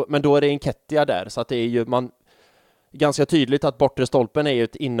bortre, men då är det en Kettia där, så att det är ju ganska tydligt att bortre stolpen är ju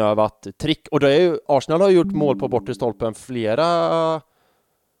ett inövat trick, och då är ju Arsenal har gjort mål på bortre stolpen flera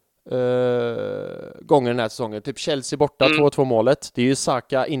gånger den här säsongen. Typ Chelsea borta 2-2 målet. Det är ju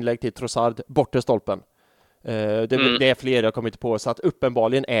Saka inlägg till Trossard bortre stolpen. Det är fler jag kommit på, så att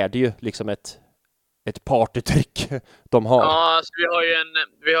uppenbarligen är det ju liksom ett partytryck de har. Ja, alltså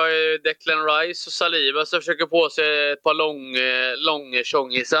vi har ju Declan Rice och Saliba som försöker på sig ett par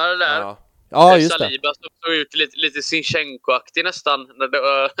långtjongisar där. Ja, just Saliba det. som såg ut lite Zinchenko-aktig nästan.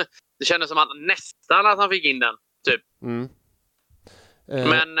 Det kändes som nästan att han fick in den, typ.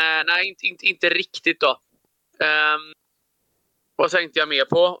 Men nej, inte riktigt då. Vad tänkte jag mer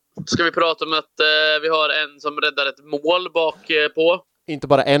på? Ska vi prata om att vi har en som räddar ett mål bak på? Inte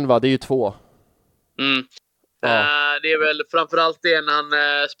bara en, va? Det är ju 2. Det är väl framförallt det när han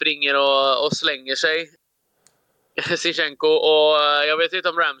springer och slänger sig. Zinchenko, och jag vet inte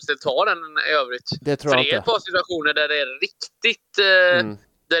om Ramsdale tar den i övrigt. Det tror jag inte. För det är ett par situationer där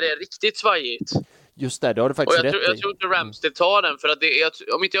det är riktigt svajigt. Just det har du faktiskt rätt i. Jag tror inte Ramsdale tar den, för att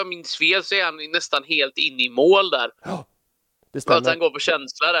om inte jag minns fel så är han nästan helt inne i mål där. Det stämmer. För att han går på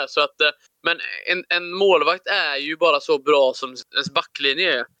känsla där. Så att, men en målvakt är ju bara så bra som ens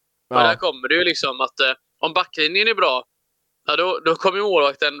backlinje är. Och där kommer det ju liksom att om backlinjen är bra, då kommer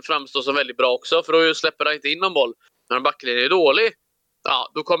målvakten framstå som väldigt bra också. För då släpper han inte in någon boll. Men om backlinjen är dålig,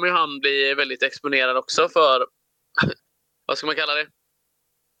 då kommer ju han bli väldigt exponerad också för... vad ska man kalla det?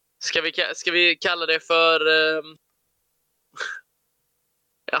 Ska vi kalla det för...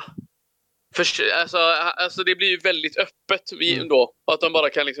 Alltså det blir ju väldigt öppet då. Att de bara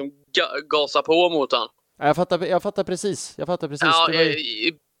kan liksom gasa på mot han. Jag fattar precis.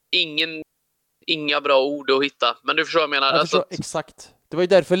 Inga bra ord att hitta. Men du förstår vad jag menar. Jag förstår, exakt. Det var ju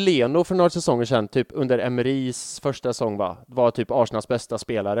därför Leno för några säsonger sedan, typ under Emerys första säsong var typ Arsenals bästa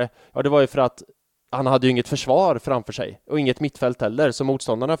spelare. Ja, det var ju för att han hade ju inget försvar framför sig. Och inget mittfält heller. Så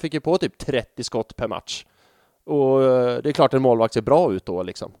motståndarna fick ju på typ 30 skott per match. Och det är klart en målvakt ser bra ut då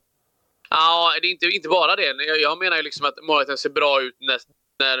liksom. Ja, det är inte bara det. Jag menar ju liksom att målvakten ser bra ut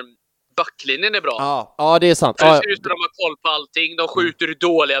när backlinjen är bra. Ja, det är sant. För det ser ut som att de har koll på allting. De skjuter i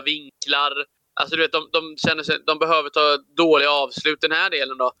dåliga vinklar. Alltså du vet, de känner sig, de behöver ta dåliga avslut den här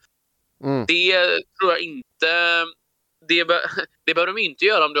delen då. Det tror jag inte det bör de inte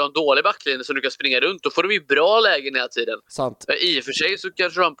göra om du har en dålig backlinje som du kan springa runt. Då får de ju bra lägen hela tiden. Sant. I och för sig så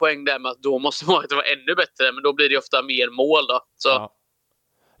kanske de har en poäng där med att då måste man vara ännu bättre. Men då blir det ofta mer mål då. Så. Ja.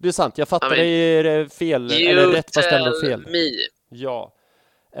 Det är sant, jag fattar det är fel. Eller rätt fast ändå fel. Me. Ja.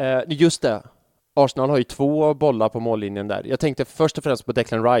 Just det. Arsenal har ju 2 bollar på mållinjen där. Jag tänkte först och främst på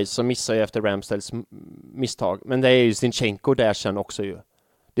Declan Rice som missar ju efter Ramsdales misstag. Men det är ju Zinchenko där sen också ju.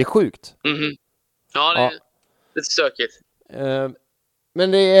 Det är sjukt. Mm-hmm. Ja, det är lite stökigt.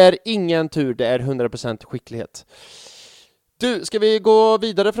 Men det är ingen tur, det är 100% skicklighet. Du, ska vi gå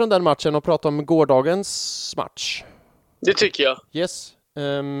vidare från den matchen och prata om gårdagens match? Det tycker jag. Yes.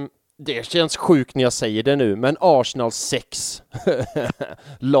 Det känns sjukt när jag säger det nu, men Arsenal 6.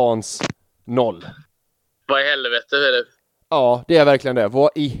 Lans 0. Vad i helvete är det? Ja, det är verkligen det.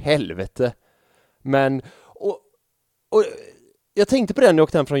 Vad i helvete? Men, och jag tänkte på det när jag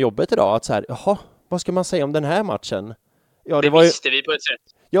åkte hem från jobbet idag, att så här, jaha, vad ska man säga om den här matchen? Ja, det var visste vi på ett sätt.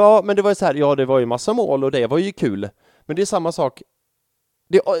 Ja, men det var ju så här, ja, det var ju massa mål och det var ju kul. Men det är samma sak.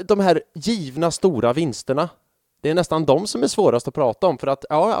 De här givna stora vinsterna, det är nästan de som är svårast att prata om. För att,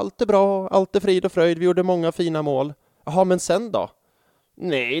 ja, allt är bra, allt är frid och fröjd, vi gjorde många fina mål. Jaha, men sen då?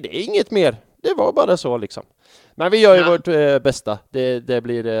 Nej, det är inget mer. Det var bara så liksom. Men vi gör ju vårt bästa. Det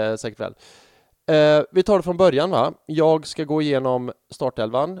blir säkert väl. Vi tar det från början, va? Jag ska gå igenom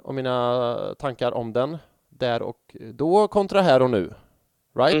startelvan och mina tankar om den. Där och då kontra här och nu.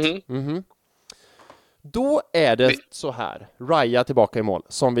 Right? Mm-hmm. Då är det så här. Raya tillbaka i mål,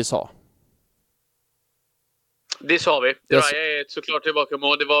 som vi sa. Det sa vi. Raya är såklart tillbaka i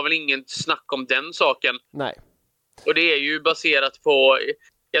mål. Det var väl ingen snack om den saken. Nej. Och det är ju baserat på...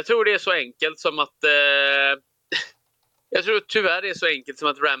 Jag tror det är så enkelt som att... jag tror tyvärr det är så enkelt som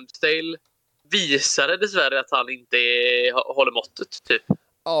att Ramsdale visade dessvärre att han inte håller måttet, typ.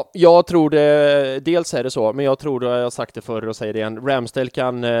 Ja, jag tror det, dels är det så, men jag tror det, jag har sagt det förr och säger det igen, Ramsdale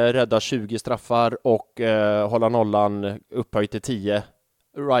kan rädda 20 straffar och hålla nollan upphöjt till 10.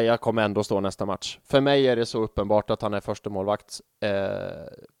 Raya kommer ändå stå nästa match. För mig är det så uppenbart att han är första målvakt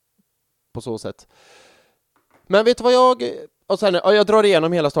på så sätt. Men vet du vad och sen, jag drar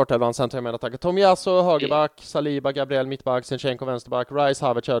igenom hela startelvan, sen tar jag med attacker. Tomiasso, högerback, Saliba, Gabriel, mittback, Zinchenko, vänsterback, Rice,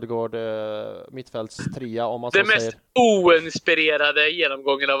 Havertz, Ödegård, mittfälts trea, om man så säger. Det mest oinspirerade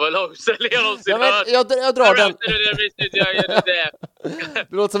genomgången av en lagställning jag någonsin hört. Jag drar den.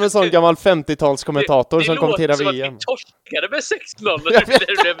 Det låter som en sån gammal 50-talskommentator som kommenterar VM. Det låter som att vi torskade med 6-0 när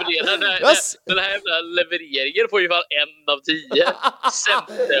du levererar den här jävla levereringen får ju fall 1 av 10.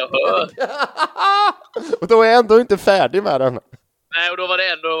 Sämsta jag hört. Och då är jag ändå inte färdig med den. Nej, och då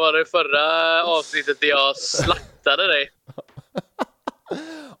var det förra avsnittet där jag slaktade dig.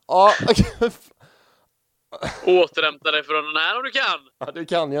 Ja, okej. Återhämta dig från den här om du kan. Ja, det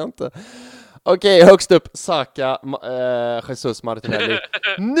kan jag inte. Okej, högst upp Saka, Jesus, Martinelli.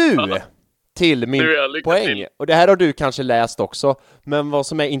 Nu till min poäng. Och det här har du kanske läst också. Men vad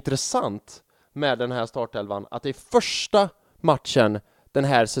som är intressant med den här startelvan, att det är första matchen den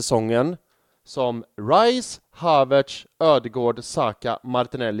här säsongen som Rice, Havertz, Ödegård, Saka,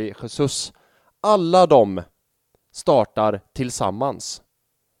 Martinelli, Jesus, alla de startar tillsammans.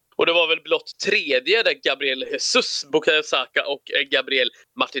 Och det var väl blott tredje där Gabriel Jesus, Bukayo Saka och Gabriel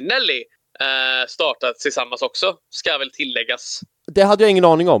Martinelli startat tillsammans också, ska väl tilläggas. Det hade jag ingen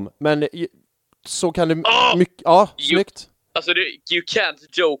aning om, men så kan det snyggt. Alltså, you can't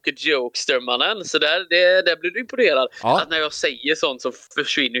joke a jokester, mannen. Så där blir du imponerad. Ja. Att när jag säger sånt så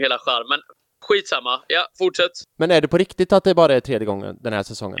försvinner hela charmen. Skitsamma. Ja, fortsätt. Men är det på riktigt att det bara är tredje gången den här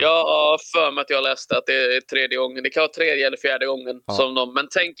säsongen? Ja, för mig att jag läste att det är tredje gången. Det kan vara tredje eller fjärde gången. Ja. Men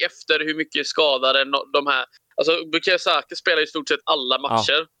tänk efter hur mycket skadade de här... Alltså, Bukayo Saka spelar i stort sett alla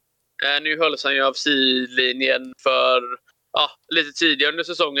matcher. Ja. Nu hölls han ju av sidlinjen för... lite tidigare under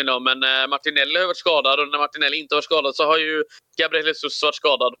säsongen då, men Martinelli har varit skadad, och när Martinelli inte var skadad så har ju Gabriel Jesus varit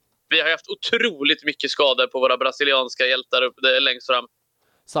skadad. Vi har haft otroligt mycket skador på våra brasilianska hjältar upp längst fram.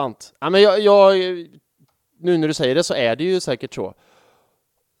 Sant. Ja, men jag nu när du säger det så är det ju säkert så.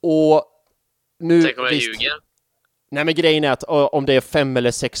 Och nu... Tänk om jag ljuger. Nej, men grejen är att om det är 5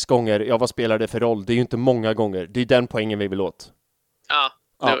 eller 6 gånger, vad spelar det för roll? Det är ju inte många gånger. Det är den poängen vi vill åt. Ja.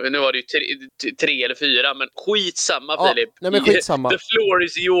 Nu var det ju 3 eller 4, men skitsamma, Filip. Nej, men skitsamma. The floor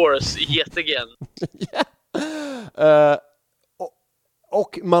is yours yet again.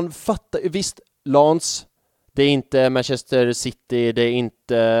 Och man fattar, visst, Lans, det är inte Manchester City, det är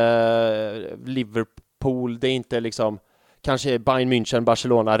inte Liverpool, det är inte liksom kanske Bayern München,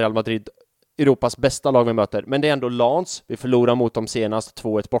 Barcelona, Real Madrid, Europas bästa lag vi möter. Men det är ändå Lans, vi förlorar mot dem senast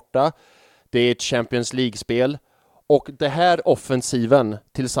 2-1 borta. Det är ett Champions League-spel. Och det här offensiven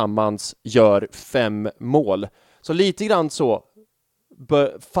tillsammans gör 5 mål. Så lite grann så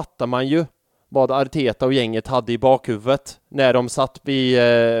fattar man ju vad Arteta och gänget hade i bakhuvudet när de satt vid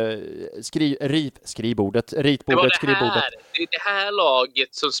ritbordet. Det är det här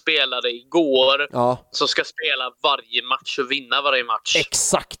laget som spelade igår som ska spela varje match och vinna varje match.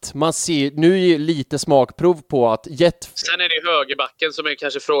 Exakt. Man ser nu lite smakprov på att Sen är det högerbacken som är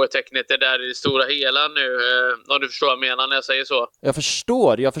kanske frågetecknet. Det där i det stora hela nu. Om du förstår vad jag menar när jag säger så.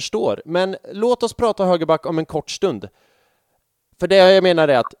 Jag förstår. Men låt oss prata högerback om en kort stund. För det jag menar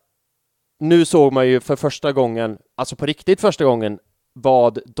är att nu såg man ju för första gången, alltså på riktigt första gången,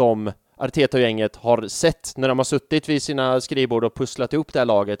 vad de Arteta och gänget har sett när de har suttit vid sina skrivbord och pusslat ihop det här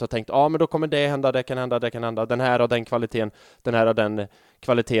laget och tänkt, men då kommer det hända, det kan hända, den här har den kvaliteten, den här har den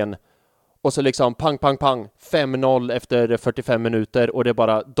kvaliteten. Och så liksom pang, 5-0 efter 45 minuter och det är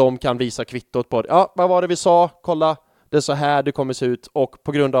bara, de kan visa kvittot på, vad var det vi sa, kolla, det är så här det kommer se ut och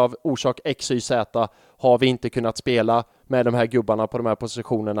på grund av orsak X, Y, Z har vi inte kunnat spela med de här gubbarna på de här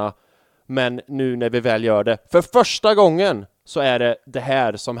positionerna. Men nu när vi väl gör det, för första gången så är det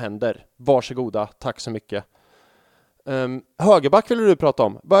här som händer. Varsågoda, tack så mycket. Högerback vill du prata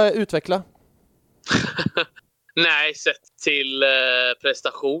om. Vad utveckla? Nej, sett till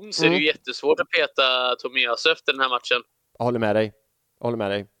prestation så är det ju jättesvårt att peta Tomias efter den här matchen. Jag håller med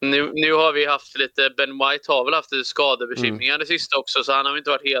dig. Nu har vi haft lite, Ben White har väl haft lite skadebekymringar det sista också, så han har inte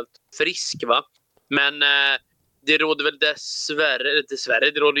varit helt frisk, va? Men det råder väl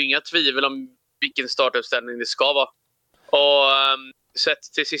dessvärre, det råder inga tvivel om vilken startuppställning det ska vara. Och sett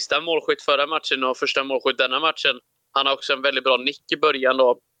till sista målskytt förra matchen och första målskytt denna matchen, han har också en väldigt bra nick i början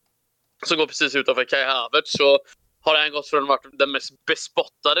då, som går precis utanför Kai Havertz, så har han gått från att vara den mest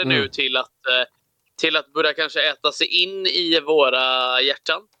bespottade nu till att börja kanske äta sig in i våra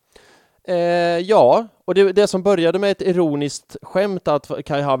hjärtan. Ja, och det som började med ett ironiskt skämt att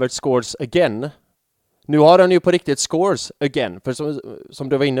Kai Havertz scores again. Nu har han ju på riktigt scores again, för som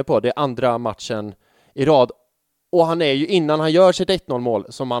du var inne på, det är andra matchen i rad. Och han är ju, innan han gör sitt 1-0-mål,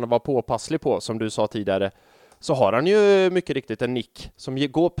 som han var påpasslig på, som du sa tidigare, så har han ju mycket riktigt en nick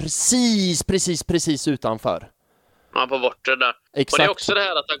som går precis utanför. Ja, på bortre där. Exakt. Och det är också det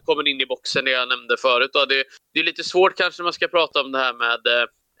här att han kommer in i boxen, det jag nämnde förut. Och det är lite svårt kanske när man ska prata om det här med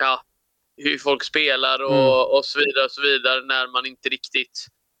hur folk spelar och så vidare när man inte riktigt...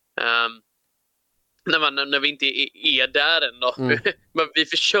 När vi inte är där än då. Men vi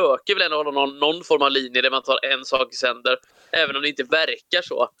försöker väl ändå hålla någon form av linje där man tar en sak i sänder, även om det inte verkar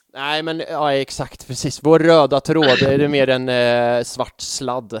så. Nej, men ja, exakt, precis. Vår röda tråd är det mer en svart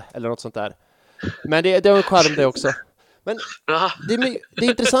sladd eller något sånt där. Men det är en skärm det också. Men det är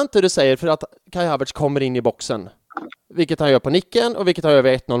intressant det du säger, för att Kai Havertz kommer in i boxen, vilket han gör på nicken och vilket han gör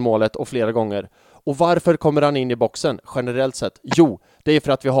vid 1-0-målet och flera gånger. Och varför kommer han in i boxen generellt sett? Jo, det är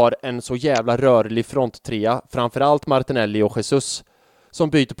för att vi har en så jävla rörlig fronttrea, framförallt Martinelli och Jesus, som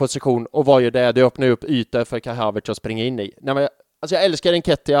byter position, och vad gör det? Det öppnar upp ytor för Kai Havertz att springa in i. Alltså jag älskar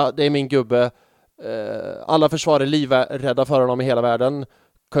Enketia, det är min gubbe. Alla försvarare livrädda för honom i hela världen,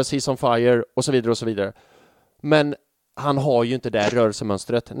 'cause he's on fire, och så vidare och så vidare. Men han har ju inte det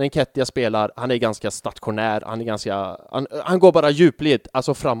rörelsemönstret. När Enketia spelar, han är ganska stationär, han går bara djupled,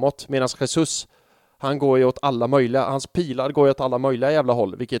 alltså framåt, medan Jesus, han går ju åt alla möjliga, hans pilar går ju åt alla möjliga jävla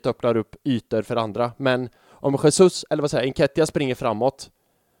håll, vilket öppnar upp ytor för andra. Men om Jesus, eller vad säger Enketia, springer framåt,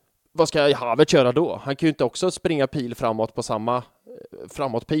 vad ska Havertz göra då? Han kan ju inte också springa pil framåt på samma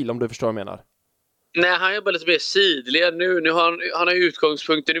framåtpil, om du förstår vad jag menar. Nej, han jobbar lite mer sidled nu. Han har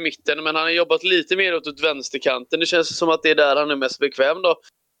utgångspunkten i mitten, men han har jobbat lite mer åt vänsterkanten. Det känns som att det är där han är mest bekväm då.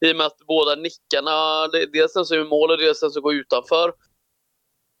 I och med att båda nickarna, dels den som är mål och dels den som går utanför,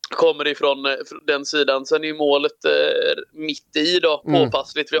 kommer ifrån den sidan. Sen är målet mitt i då,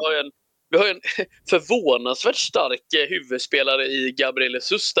 påpassligt. Vi har en förvånansvärt stark huvudspelare i Gabriel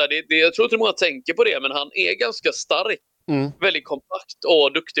Jesus där. Jag tror inte många tänker på det, men han är ganska stark. Väldigt kompakt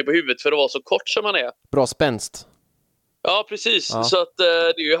och duktig på huvudet för att vara så kort som han är. Bra spänst. Ja, precis. Ja. Så att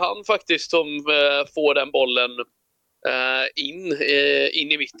det är ju han faktiskt som får den bollen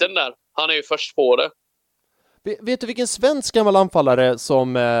in i mitten där. Han är ju först på det. Vet du vilken svensk gammal anfallare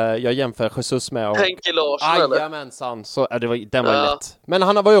som jag jämför Jesus med? Henrik Larsson. Jajamensan, den var lätt. Men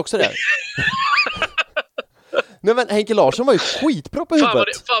han var ju också där. Nej, men Henrik Larsson var ju skitbra på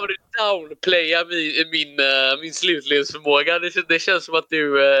huvudet. Fan vad du downplayar min slutledsförmåga. Det känns som att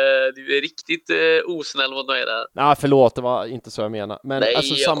du är riktigt osnäll mot mig där. Nej, förlåt, det var inte så jag menar. Men nej,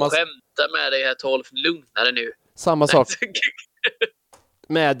 alltså, jag skämtar med dig här, 12. Lugnare nu. Samma sak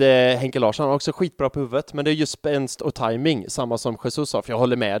med Henrik Larsson. Han är också skitbra på huvudet. Men det är just spänst och timing, samma som Jesus sa. För jag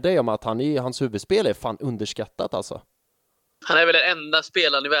håller med dig om att hans huvudspel är fan underskattat alltså. Han är väl den enda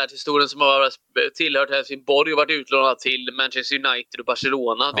spelaren i världshistorien som har tillhört Helsingborg och varit utlånad till Manchester United och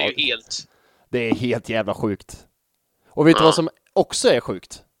Barcelona. Det är ju helt... Det är helt jävla sjukt. Och vet du vad som också är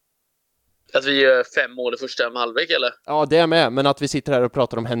sjukt? Att vi gör 5 mål i första halvlek, eller? Ja, det är med. Men att vi sitter här och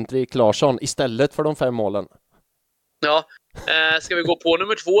pratar om Henrik Larsson istället för de 5 målen. Ja. Ska vi gå på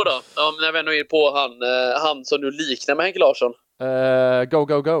nummer 2 då? Ja, när vi ändå är på han som nu liknar med Henrik Larsson.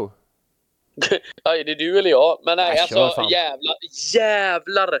 Go. Ja, är det du eller jag? Men nej, alltså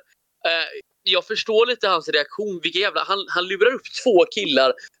jävlar. Jag förstår lite hans reaktion. Vilka jävla... Han lurar upp 2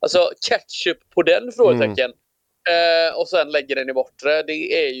 killar. Alltså ketchup på den frågetecken. Och sen lägger den i bortre.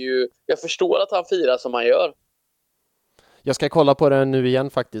 Det är ju... Jag förstår att han firar som han gör. Jag ska kolla på det nu igen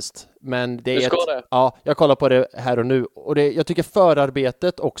faktiskt. Men det är det? Ja, jag kollar på det här och nu. Och jag tycker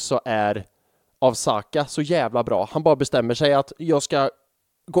förarbetet också är av Saka så jävla bra. Han bara bestämmer sig att jag ska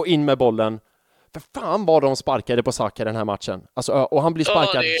gå in med bollen. För fan vad de sparkade på Saka den här matchen. Alltså, och han blir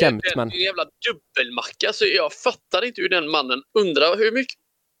sparkad jämt. Det är en jävla dubbelmacka. Så jag fattar inte hur den mannen undrar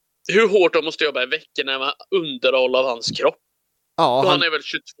hur hårt de måste jobba i veckan när man underhåller av hans kropp. Ja, han är väl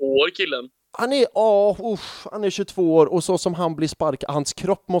 22 år, killen. Han är 22 år och så som han blir sparkad. Hans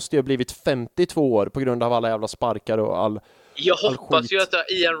kropp måste ju ha blivit 52 år på grund av alla jävla sparkar och all Jag hoppas skit. Ju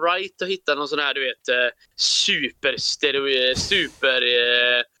att Ian Wright har hittat någon sån här, du vet,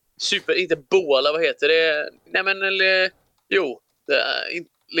 super, inte båla, vad heter det? Nej men,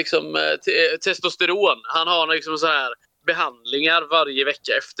 liksom testosteron. Han har liksom så här behandlingar varje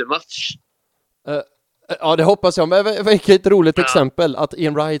vecka efter match. Ja, det hoppas jag. Men vilket roligt exempel att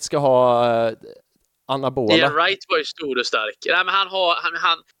Ian Wright ska ha anabola. Ian Wright var ju stor och stark. Nej, men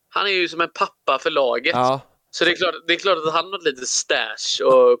han är ju som en pappa för laget. Ja. Så det är klart att han har ett litet stash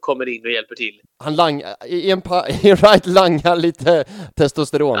och kommer in och hjälper till. Ian Wright langar lite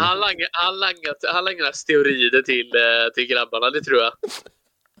testosteron. Han langar steroider till grabbarna, det tror jag.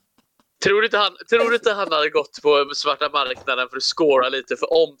 Tror du inte han hade gått på svarta marknaden för att scora lite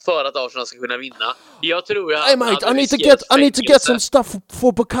för att Arsenal ska kunna vinna? Jag tror Hey mate, I need to get some stuff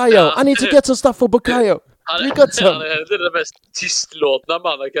for Bukayo. I need to get some stuff for Bukayo. Han är den mest tystlåtna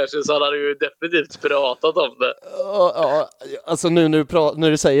mannen kanske, så han hade ju definitivt pratat om det. Alltså nu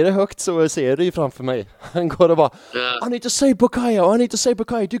när du säger det högt så ser du ju framför mig. Han går och bara I need to say Bukayo,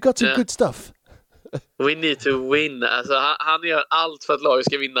 you got some good stuff. We need to win. Alltså, han gör allt för att laget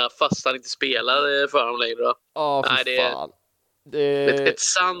ska vinna fast han inte spelar för honom längre. Nej, det är ett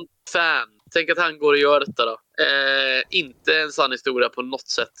sant fan. Tänk att han går och gör detta då. Inte en sann historia på något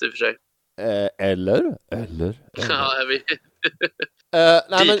sätt i och för sig. Eller? Ja, jag vet.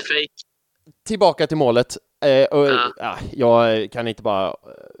 Nej, men, tillbaka till målet. Jag kan inte bara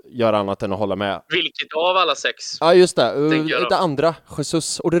göra annat än att hålla med. Vilket av alla 6? Ja, just det. Det andra,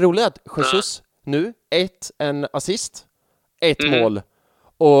 Jesus. Och det roliga är att Jesus nu, en assist, 1 mål.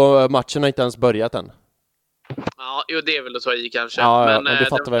 Och matchen har inte ens börjat än. Ja, jo, det är väl att ta i kanske. Ja, men du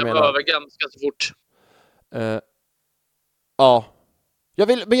fattar vad jag menar. Det var över ganska så fort. Ja.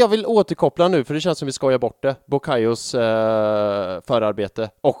 Jag vill återkoppla nu, för det känns som vi skojar bort det. Bukayos förarbete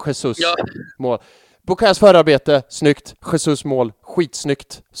och Jesus mål. Bukayos förarbete, snyggt. Jesus mål,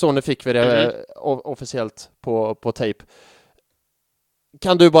 skitsnyggt. Så nu fick vi det officiellt på tejp.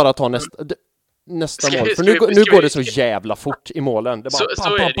 Kan du bara ta nästa mål? För nu går det så jävla fort i målen. Det bara,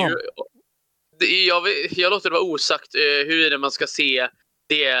 så är det ju. Jag låter det vara osagt huruvida man ska se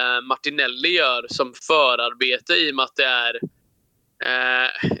det Martinelli gör som förarbete, i och med att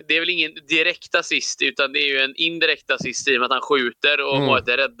det är väl ingen direkt assist, utan det är ju en indirekt assist i och med att han skjuter och målet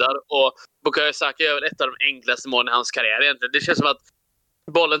räddar. Och Bukayo Saka gör väl ett av de enklaste målen i hans karriär egentligen. Det känns som att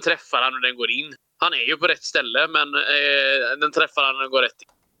bollen träffar han och den går in. Han är ju på rätt ställe, men den träffar han och den går rätt in.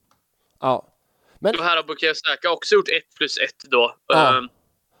 Ja. Men och här har Bukayo Saka också gjort 1+1 då. Ja.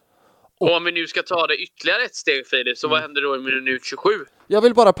 Och om vi nu ska ta det ytterligare ett steg, Filip, så vad händer då i minut 27? Jag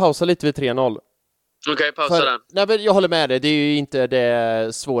vill bara pausa lite vid 3-0. Okej, pausa den. Nej, men jag håller med dig. Det är ju inte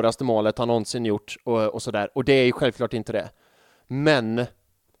det svåraste målet han någonsin gjort och sådär. Och det är ju självklart inte det. Men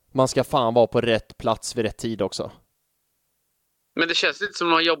man ska fan vara på rätt plats vid rätt tid också. Men det känns lite som att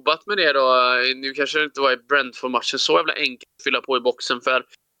man har jobbat med det då. Nu kanske det inte var i Brentford-matchen så jävla enkelt att fylla på i boxen, för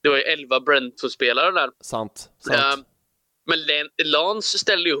det var ju 11 Brentford-spelare där. Sant. Men Lans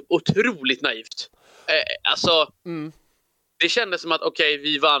ställde ju upp otroligt naivt. Det kändes som att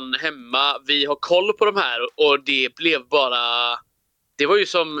vi vann hemma, vi har koll på de här, och det blev bara... Det var ju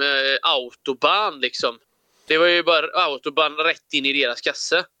som autobahn liksom. Det var ju bara autobahn rätt in i deras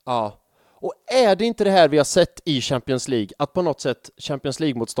kasse. Ja. Och är det inte det här vi har sett i Champions League, att på något sätt Champions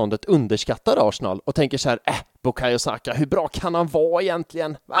League-motståndet underskattar Arsenal och tänker så här, Bukayo Saka, hur bra kan han vara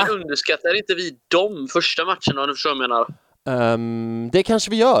egentligen? Men underskattar inte vi de första matcherna, om du förstår vad jag menar? Det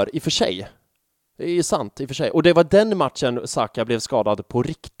kanske vi gör i och för sig. Det är sant i och för sig. Och det var den matchen Saka blev skadad på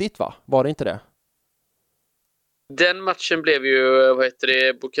riktigt, va? Var det inte det? Den matchen blev ju,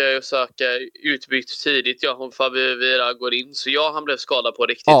 Bukayo Saka utbytt tidigt. Ja, om Favira går in. Så ja, han blev skadad på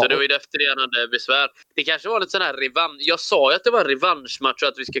riktigt. Och det var ju efter det han hade besvär. Det kanske var lite sån här revansch. Jag sa ju att det var en revanschmatch och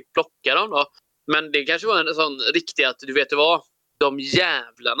att vi ska plocka dem då. Men det kanske var en sån riktig att, du vet det var, de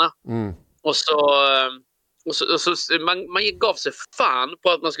jävlarna. Och så man gav sig fan på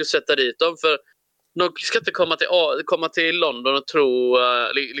att man skulle sätta dit dem. För de ska inte komma till London och tro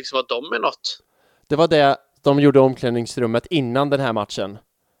liksom att de är något. Det var det de gjorde i omklädningsrummet innan den här matchen.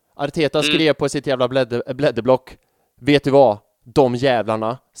 Arteta skrev på sitt jävla blädderblock: vet du vad? De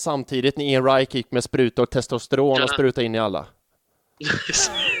jävlarna. Samtidigt när Ian Wright gick med spruta och testosteron och spruta in i alla.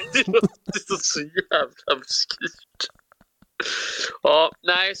 Det låter så jävla obskyrt. Ja,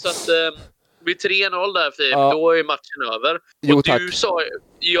 nej, så att det blir 3-0 där, Filip. Ja. Då är matchen över. Jo, och tack. Du sa,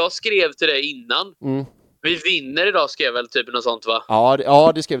 jag skrev till dig innan. Vi vinner idag, skrev väl typ något sånt, va?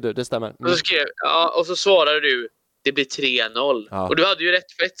 Ja, det skrev du, det stämmer. Och så svarade du, det blir 3-0. Ja. Och du hade ju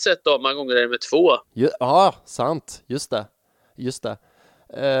rätt fett sett då, många gånger med 2. Ja, sant. Just det.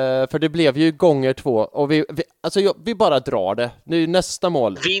 För det blev ju gånger 2. Och vi bara drar det. Nu nästa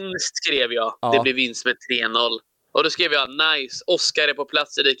mål. Vinst skrev jag. Ja. Det blir vinst med 3-0. Och då skrev jag, nice. Oscar är på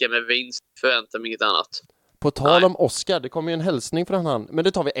plats i lika med vinst. Förväntar mig inget annat. På tal om Oscar, det kommer ju en hälsning från han. Men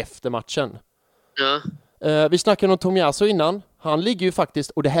det tar vi efter matchen. Ja. Vi snackade om Tomiyasu innan. Han ligger ju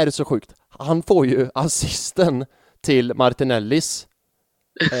faktiskt, och det här är så sjukt, han får ju assisten till Martinellis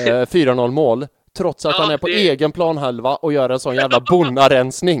 4-0 mål, trots att han är på egen planhalva och gör en sån jävla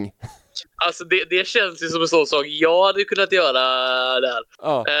bonnarensning. Alltså det känns ju som en sån sak jag hade kunnat göra där.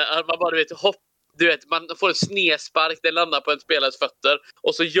 Ja. Man bara man får en snedspark, den landar på en spelares fötter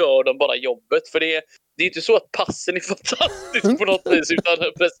och så gör de bara jobbet. För det är inte så att passen är fantastisk på något vis, utan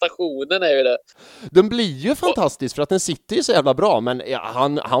prestationen är ju det. Den blir ju fantastisk för att den sitter ju så jävla bra, men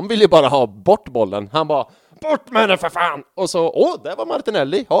han vill ju bara ha bort bollen. Han bara, bort med den för fan! Och så, där var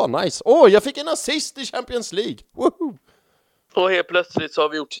Martinelli. Ja, nice. Jag fick en assist i Champions League. Woohoo! Och helt plötsligt så har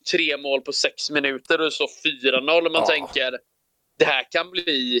vi gjort 3 mål på 6 minuter och så 4-0. Och man tänker, det här kan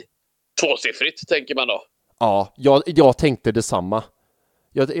bli 2-siffrigt, tänker man då. Ja, jag tänkte detsamma.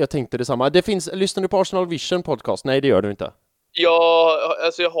 Jag tänkte detsamma. Det finns, lyssnar du på Arsenal Vision podcast? Nej, det gör du inte. Ja,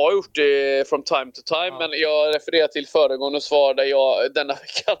 alltså jag har gjort det from time to time, men jag refererar till föregående svar där jag denna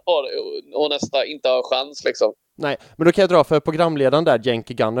veckan har och nästa inte har chans liksom. Nej, men då kan jag dra för programledaren där,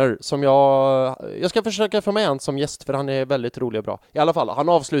 Jenke Gunner, som jag ska försöka få med han som gäst, för han är väldigt rolig och bra. I alla fall, han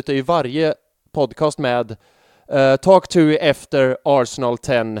avslutar ju varje podcast med talk to efter Arsenal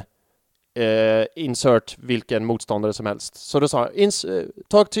 10, insert vilken motståndare som helst. Så då sa han,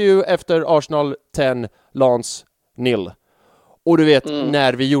 talk to you efter Arsenal 10, Lance nil. Och du vet,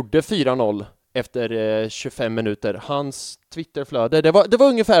 när vi gjorde 4-0 efter 25 minuter, hans Twitterflöde, det var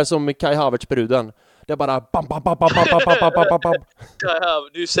ungefär som Kai Havertz-bruden. Det är bara bam, bam, bam, bam, bam, bam, bam, bam, bam.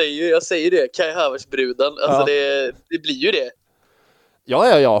 Jag säger det, Kai Havertz-bruden. Alltså det blir ju det.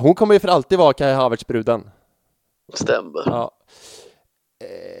 Ja. Hon kommer ju för alltid vara Kai Havertz-bruden. Stämmer. Ja.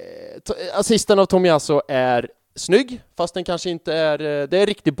 Assisten av Tomiyasu är snygg, fast den kanske inte är... Det är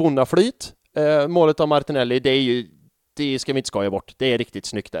riktigt bonnaflyt. Målet av Martinelli, det ska vi inte skoja bort. Det är riktigt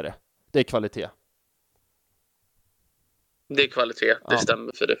snyggt där. Det är kvalitet. Det är kvalitet, det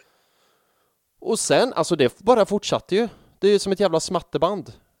stämmer för det. Och sen, alltså det bara fortsatte ju. Det är ju som ett jävla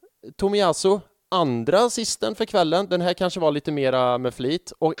smatterband. Tomiyasu, andra assisten för kvällen. Den här kanske var lite mera med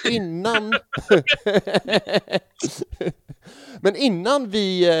flit. Och innan... Men innan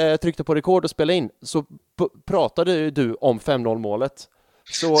vi tryckte på rekord och spelade in så pratade du om 5-0 målet.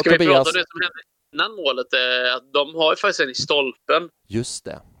 Så ska Tobias... vi prata om det som hände innan målet? Att de har ju faktiskt en i stolpen. Just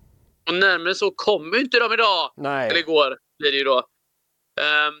det. Och närmare så kommer inte de idag. Nej. Eller igår blir det ju då.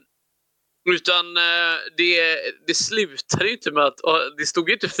 Utan det slutade ju inte med att... Det stod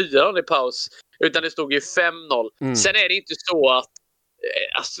ju inte 4-0 i paus. Utan det stod ju 5-0. Sen är det inte så att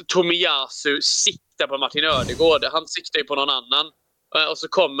Tomiyasu siktar på Martin Ödegård. Han siktar ju på någon annan. Och så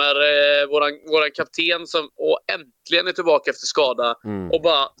kommer våran kapten som äntligen är tillbaka efter skada. Och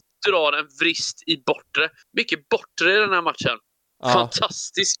bara drar en vrist i bortre. Mycket bortre i den här matchen.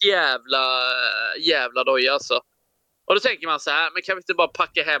 Fantastisk jävla doja alltså. Och då tänker man så här, men kan vi inte bara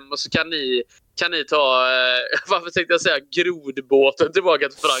packa hem och så kan ni ta, varför tänkte jag säga grodbåten tillbaka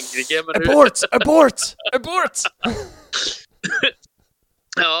till Frankrike? Men Abort!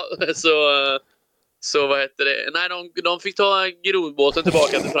 Ja, så vad heter det? Nej, de fick ta grodbåten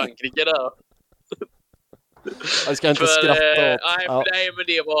tillbaka till Frankrike där. Jag ska inte skratta åt. Nej, men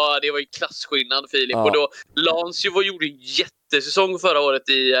det var ju klasskillnad, Filip. Ja. Och då Lans gjorde en jättesäsong förra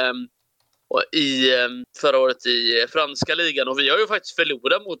året i franska ligan, och vi har ju faktiskt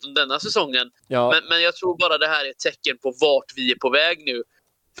förlorat mot dem denna säsongen. Ja. Men jag tror bara det här är ett tecken på vart vi är på väg nu.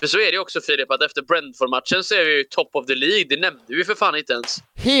 För så är det också, Filip, att efter Brentford-matchen så är vi ju top of the league. Det nämnde vi för fan inte ens.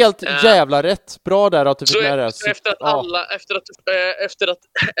 Helt jävla rätt. Bra där att du fick med det. Efter att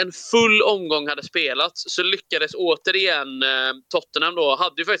en full omgång hade spelats, så lyckades återigen Tottenham då,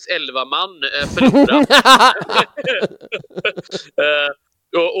 hade ju faktiskt 11 man förlorat.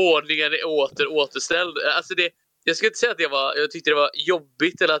 Och ordningen är återställd. Alltså jag ska inte säga att jag tyckte det var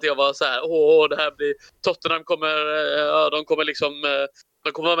jobbigt, eller att jag var så här, det här blir Tottenham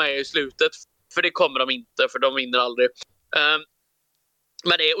de kommer vara med i slutet, för det kommer de inte, för de vinner aldrig.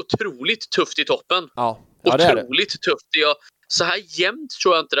 Men det är otroligt tufft i toppen. Ja, otroligt tufft. Så här jämnt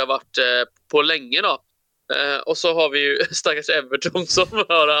tror jag inte det har varit på länge då. Och så har vi ju stackars Everton som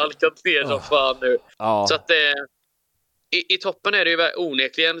har halkat ner som fan nu. Ja. Så att i toppen är det ju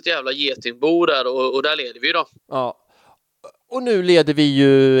onekligen ett jävla getingbo där, och där leder vi ju då. Ja. Och nu leder vi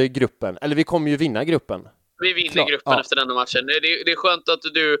ju gruppen, eller vi kommer ju vinna gruppen. Vi vinner gruppen efter denna matchen. Det är skönt att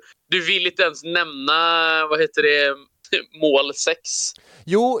du vill inte ens nämna, mål 6.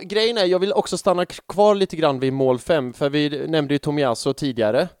 Jo, grejen är, jag vill också stanna kvar lite grann vid mål 5, för vi nämnde ju Tomiasso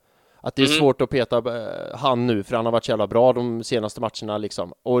tidigare. Att det är svårt att peta han nu, för han har varit så jävla bra de senaste matcherna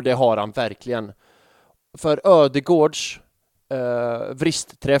liksom. Och det har han verkligen. För Ödegårds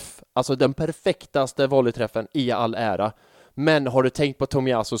vristträff, alltså den perfektaste volleyträffen i all ära. Men har du tänkt på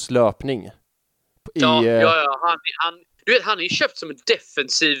Tomiassos löpning? Ja. Han är ju köpt som en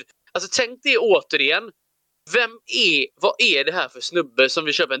defensiv. Alltså tänk dig återigen. Vad är det här för snubbe som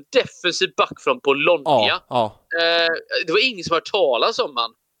vill köpa en defensiv back från Bologna? Ja. Det var ingen som hört talas om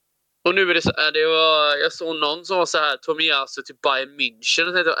han. Och nu är det så, jag såg någon som var så här, Tomiasso till Bayern München,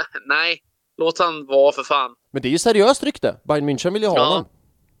 och tänkte, nej, låt han vara för fan. Men det är ju seriöst rykte. Bayern München vill ju ha honom.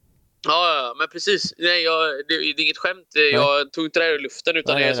 Ja, men precis. Nej, det är inget skämt. Jag tog inte det här i luften,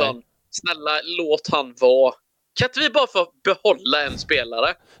 utan det är sån, snälla, låt han vara. Kan inte vi bara få behålla en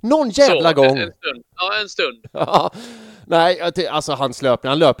spelare? Någon jävla gång. En stund. Ja, en stund. Nej, alltså hans löpning.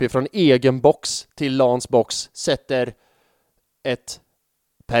 Han löper ju från egen box till Lans box. Sätter ett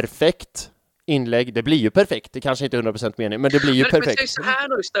perfekt inlägg. Det blir ju perfekt. Det kanske inte är 100% mening, men det blir ju perfekt. Men säg så här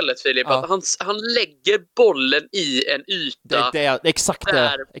nu istället, Filip. Att han lägger bollen i en yta där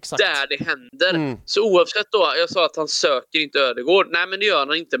det händer. Så oavsett då, jag sa att han söker inte Ödegård. Nej, men det gör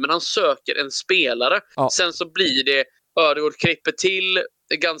han inte. Men han söker en spelare. Sen så blir det Ödegård klipper till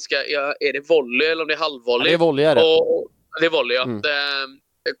ganska, är det volley eller om det är halvvolley? Det är volley, är det. Det är volley, ja.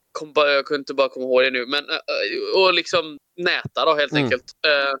 Jag kunde inte bara komma ihåg det nu. Men, och liksom näta då, helt enkelt.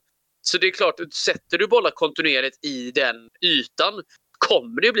 Så det är klart, sätter du bollar kontinuerligt i den ytan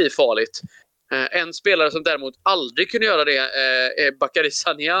kommer det bli farligt. En spelare som däremot aldrig kunde göra det är Bakary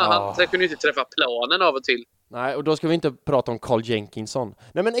Sagna. Han kunde ju inte träffa planen av och till. Nej, och då ska vi inte prata om Carl Jenkinson.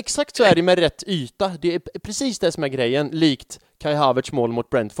 Nej, men exakt så är det med rätt yta. Det är precis det som är grejen, likt Kai Havertz mål mot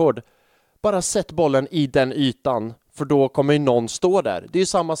Brentford. Bara sätt bollen i den ytan, för då kommer ju någon stå där. Det är ju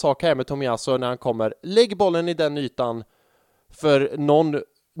samma sak här med Tomiasso när han kommer. Lägg bollen i den ytan, för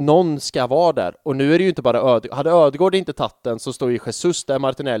någon ska vara där. Och nu är det ju inte bara Ödegård. Hade Ödegård inte tagit den, så står ju Jesus där,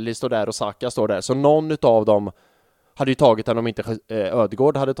 Martinelli står där och Saka står där. Så någon av dem hade ju tagit den om inte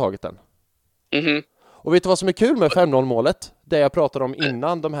Ödegård hade tagit den. Och vet du vad som är kul med 5-0 målet? Det jag pratade om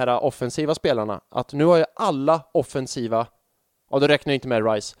innan, de här offensiva spelarna. Att nu har ju alla offensiva, och då räknar jag inte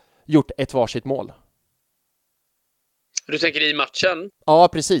med Rice, gjort ett varsitt mål. Du tänker i matchen? Ja,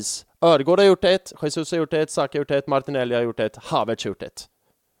 precis. Ödegård har gjort ett, Jesus har gjort ett, Saka har gjort ett, Martinelli har gjort ett, Havertz har gjort ett.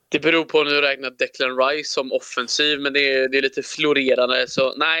 Det beror på när du räknar Declan Rice som offensiv, men det är lite florerande.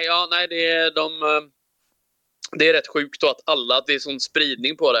 Så det är rätt sjukt då att det är sån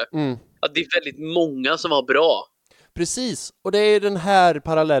spridning på det. Att det är väldigt många som var bra. Precis, och det är den här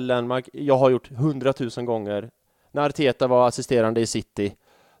parallellen jag har gjort 100 000 gånger. När Arteta var assisterande i City,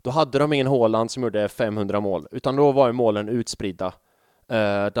 då hade de ingen Haaland som gjorde 500 mål, utan då var ju målen utspridda.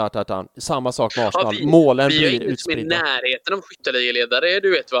 Samma sak med Arsenal. Målen blir utspridda. Vi är närheten av skytteligaledare,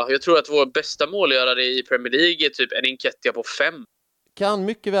 du vet va? Jag tror att vår bästa målgörare i Premier League är typ en Enketia på 5. Kan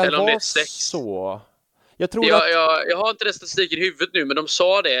mycket väl vara så. Jag tror jag har inte den statistiken i huvudet nu, men de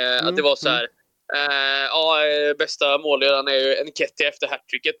sa det, att det var så här. Bästa målgöraren är ju Enketia efter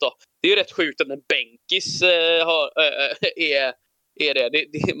hattricket då. Det är ju rätt sjukt att en bänkis är det.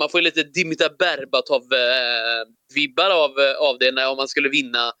 Man får ju lite Dimitar Berbatov-vibbar av det om man skulle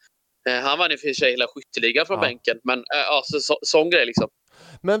vinna. Han vann ju för sig hela skytteligan från bänken. Men sån grej liksom.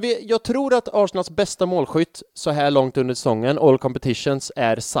 Men jag tror att Arsenals bästa målskytt så här långt under säsongen, all competitions,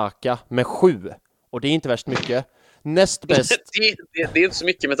 är Saka med 7. Och det är inte värst mycket. Näst bäst... det är inte så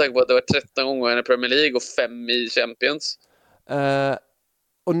mycket med tanke på att det var 13 gånger i Premier League och 5 i Champions.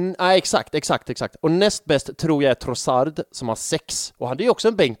 Exakt. Och näst bäst tror jag är Trossard som har 6. Och han är ju också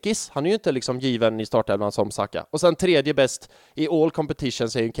en bänkis. Han är ju inte liksom given i startelvan som Saka. Och sen tredje bäst i all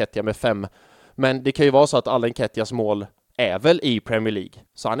competitions är ju Nketiah med 5. Men det kan ju vara så att alla Nketiahs mål är väl i Premier League.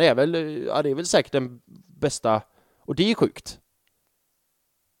 Så han är väl, det är väl säkert den bästa. Och det är sjukt.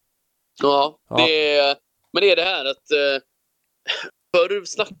 Ja. Men det är det här att förr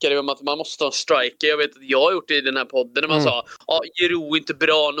snackade vi om att man måste ha en striker. Jag vet att jag har gjort det i den här podden när man sa Giro är inte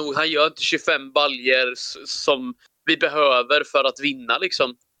bra nog. Han gör inte 25 baljer som vi behöver för att vinna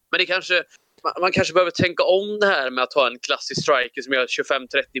liksom. Men det kanske man kanske behöver tänka om det här med att ha en klassisk striker som gör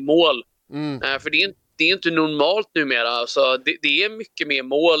 25-30 mål. För det är inte normalt numera. Alltså, det är mycket mer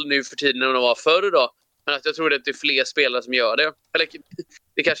mål nu för tiden än det var förr då. Men att jag tror att det är fler spelare som gör det. Eller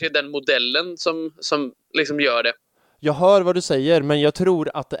det kanske är den modellen som liksom gör det. Jag hör vad du säger, men jag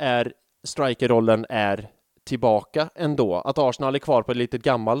tror att det är strikerrollen är tillbaka ändå. Att Arsenal är kvar på en lite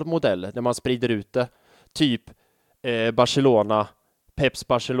gammal modell där man sprider ut det. Typ Barcelona, Peps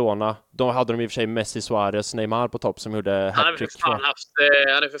Barcelona. Då hade de i och för sig Messi, Suarez, Neymar på topp som gjorde hattrick. Han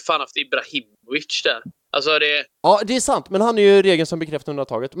har för fan haft Ibrahimovic där. Alltså Ja, det är sant, men han är ju regeln som bekräftar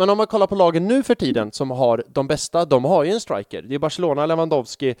undantaget. Men om man kollar på lagen nu för tiden som har de bästa, de har ju en striker. Det är Barcelona,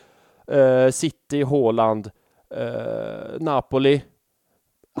 Lewandowski, City, Haaland, Napoli.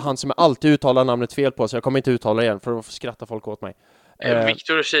 Han som alltid uttalar namnet fel på, så jag kommer inte uttala igen för då skrattar folk åt mig.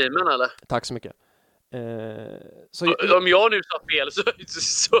 Victor Osimhen eller? Tack så mycket. Om jag nu sa fel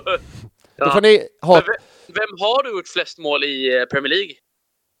så då får ni ha... Vem har du gjort flest mål i Premier League?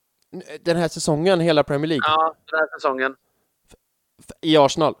 Den här säsongen, hela Premier League? Ja, den här säsongen. I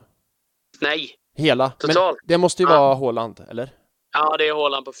Arsenal? Nej. Hela? Totalt. Men det måste ju vara Haaland, eller? Ja, det är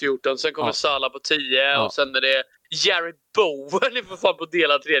Haaland på 14. Sen kommer Salah på 10. Och sen är det Jared Bowen i för fan på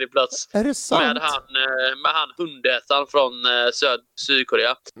delad tredje plats. Är det sant? Med han hundätaren från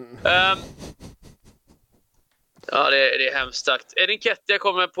Sydkorea. Ja, det är hemskt sagt. Nketiah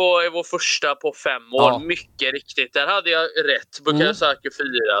kommer på vår första på 5 år. Mycket riktigt. Där hade jag rätt. Bukayo Saka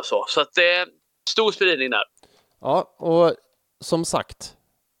 4. Så att det är stor spridning där. Ja, och som sagt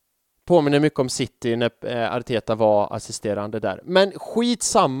påminner mycket om City när Arteta var assisterande där. Men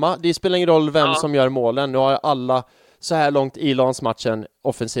skitsamma, det spelar ingen roll vem som gör målen. Nu har alla så här långt i landsmatchen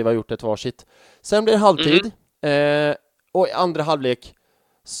offensiva gjort ett varsitt. Sen blir det halvtid. Och i andra halvlek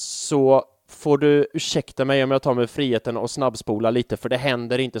så får du ursäkta mig om jag tar mig friheten och snabbspola lite, för det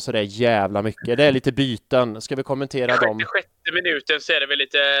händer inte så där jävla mycket. Det är lite byten. Ska vi kommentera dem? Sjätte minuten så är det väl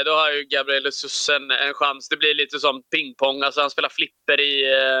lite, då har ju Gabriel Jesus en chans. Det blir lite som pingpong. Alltså han spelar flipper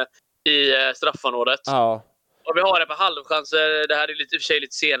i straffområdet. Ja. Och vi har det på halvchanser. Det här är lite i och för sig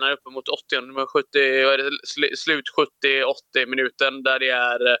lite senare, uppe mot 80, slut 70-80 minuten, där det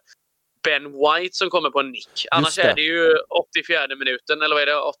är Ben White som kommer på en nick. Annars är det ju 84 minuten, eller vad är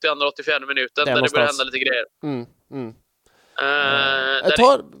det? 82-84 minuten, där det börjar hända lite grejer.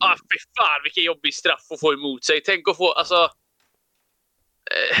 Fy fan, vilken jobbig straff att få emot sig. Tänk att få, alltså...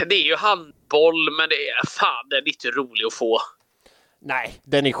 det är ju handboll, men det är lite roligt att få. Nej,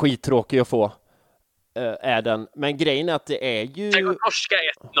 den är skittråkig att få. Är den. Men grejen är att det är ju... Tänk att torska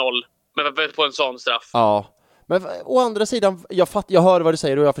 1-0 på en sån straff. Ja. Men å andra sidan, jag hör vad du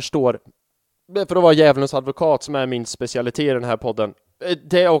säger och jag förstår. För att vara djävulens advokat, som är min specialitet i den här podden.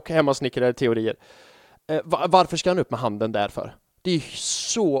 Det och hemmasnickrade teorier. Varför ska han upp med handen därför? Det är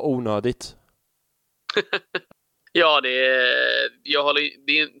så onödigt. Ja,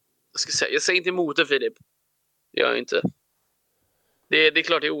 jag säger inte emot det, Filip. Jag är inte. Det är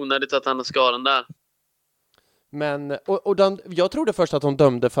klart det är onödigt att han har skadan där. Men, jag trodde först att hon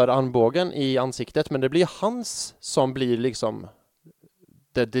dömde för armbågen i ansiktet, men det blir hans som blir liksom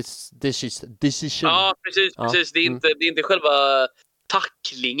the decision. Ja, precis. Det är inte själva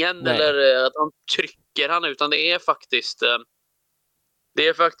tacklingen eller att han trycker han, utan det är faktiskt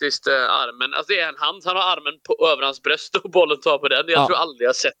armen. Alltså det är en hand, han har armen över hans bröst och bollen tar på den. Jag tror aldrig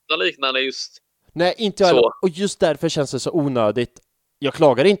jag sett något liknande just. Nej, inte jag. Och just därför känns det så onödigt. Jag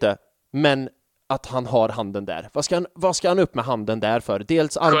klagar inte, men att han har handen där. Vad ska han upp med handen där för?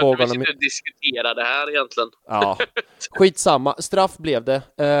 Dels armbågarna... Vi sitter och diskutera det här egentligen. Ja, skitsamma. Straff blev det.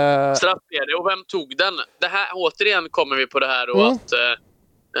 Straff blev det. Och vem tog den? Det här, återigen kommer vi på det här och att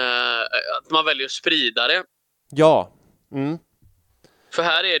man väljer att sprida det. Ja. För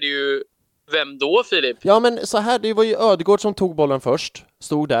här är det ju... Vem då, Filip? Ja, men så här, det var ju Ödegård som tog bollen först.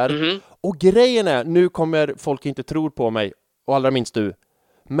 Stod där. Och grejen är, nu kommer folk inte tro på mig, och allra minst du.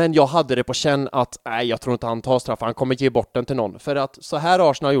 Men jag hade det på känn att jag tror inte han tar straff. Han kommer ge bort den till någon. För att så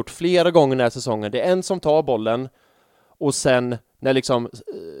här Arsenal har gjort flera gånger den här säsongen. Det är en som tar bollen och sen när liksom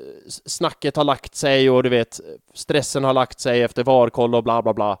snacket har lagt sig och du vet stressen har lagt sig efter varkoll och bla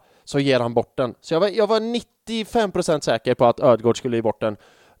bla bla, så ger han bort den. Så jag var 95% säker på att Ödegård skulle ge bort den.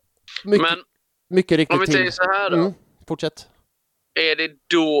 Mycket riktigt. Om vi säger så här då. Fortsätt. Är det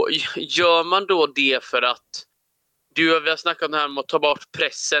då, gör man då det för att vi har snackat om det här med att ta bort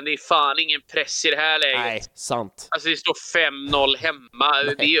pressen. Det är fan ingen press i det här läget. Nej, sant. Alltså det står 5-0 hemma.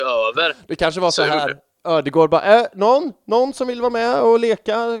 Nej. Det är över. Det kanske var så här. Ödegård bara, någon som vill vara med och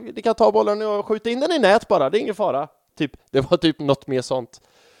leka, det kan ta bollen och skjuta in den i nät bara, det är ingen fara. Typ, det var typ något mer sånt.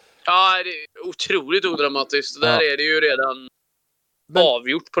 Ja, det är otroligt odramatiskt. Där är det ju redan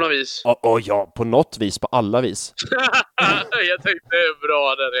avgjort på något vis. Ja, på något vis, på alla vis. Jag tänkte, det är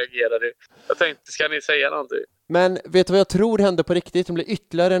bra den reagerade. Jag tänkte, ska ni säga någonting? Men vet du vad jag tror hände på riktigt? Det blir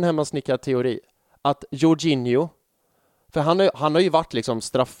ytterligare en hemmasnickad teori. Att Jorginho, för han har ju varit liksom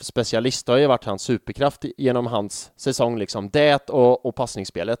straffspecialist, det har ju varit hans superkraft genom hans säsong liksom, det och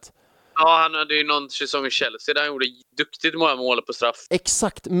passningsspelet. Ja, han hade ju någon säsong i Chelsea där han gjorde duktigt många mål på straff.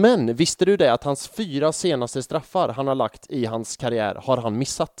 Exakt, men visste du det att hans 4 senaste straffar han har lagt i hans karriär har han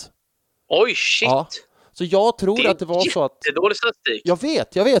missat? Oj, shit! Ja. Så jag tror att det var så att... Det är dålig statistik.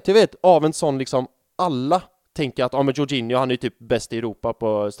 Jag vet. Av en sån liksom, alla tänker att men Jorginho, han är typ bäst i Europa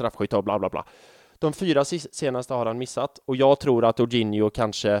på straffskytte och bla bla bla. De 4 senaste har han missat. Och jag tror att Jorginho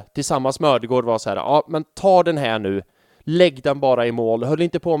kanske tillsammans med Ödegård var så här, men ta den här nu. Lägg den bara i mål. Höll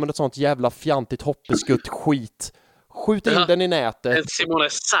inte på med något sånt jävla fjantigt hoppeskutt skit. Skjut in den i nätet. En Simone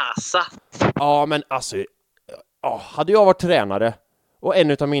Sasa. Ja, men alltså... hade jag varit tränare och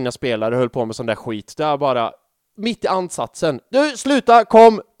en av mina spelare höll på med sån där skit, det är bara mitt i ansatsen. Du, sluta,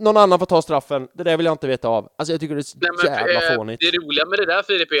 kom! Någon annan får ta straffen. Det där vill jag inte veta av. Alltså jag tycker det är så jävla fånigt. Det roliga med det där,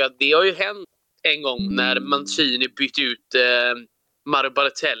 Filip, är att det har ju hänt en gång när Mancini bytte ut Mario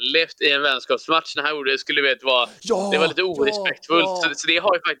Balotelli i en vänskapsmatch. Den här ordet skulle veta vara det var lite orespektfullt. Så det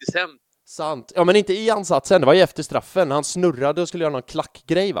har ju faktiskt hänt. Sant. Ja, men inte i ansatsen. Det var ju efter straffen. Han snurrade och skulle göra någon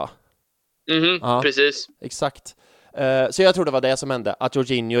klackgrej, va? Precis. Exakt. Så jag tror det var det som hände. Att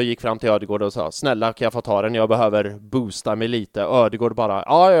Jorginho gick fram till Ödegård och sa, snälla kan jag få ta den? Jag behöver boosta mig lite. Ödegård bara,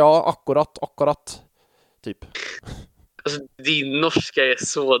 ja, akkurat. Typ. Alltså, din norska är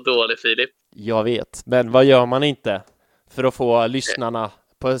så dålig, Filip. Jag vet, men vad gör man inte för att få lyssnarna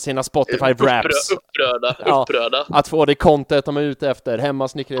på sina Spotify-raps upprörda. Att få det content de är ute efter.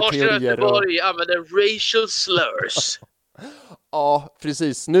 Hemmasnickrade teorier. Arsenal Göteborg använder racial slurs. Ja,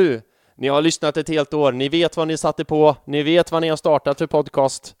 precis. Nu, ni har lyssnat ett helt år. Ni vet vad ni satte på. Ni vet vad ni har startat för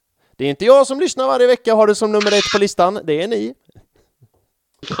podcast. Det är inte jag som lyssnar varje vecka, har det som nummer 1 på listan. Det är ni.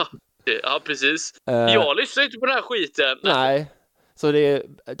 Ja, precis. Jag lyssnar inte på den här skiten. Nej, så det är...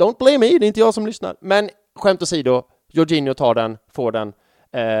 Don't blame me, det är inte jag som lyssnar. Men skämt åsido, Jorginho tar den, får den.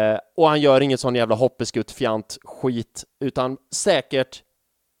 Och han gör inget sån jävla hoppeskutt, fjant, skit. Utan säkert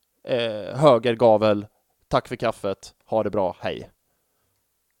höger gavel. Tack för kaffet. Ha det bra, hej.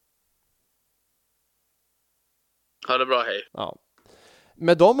 Ha det bra, hej. Ja.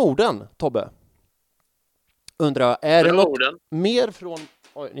 Med de orden, Tobbe. Undrar, är det något mer från...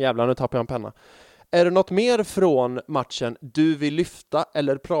 Oj, jävlar, nu tappar jag en penna. Är det något mer från matchen du vill lyfta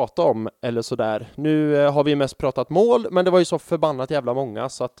eller prata om eller sådär? Nu har vi mest pratat mål, men det var ju så förbannat jävla många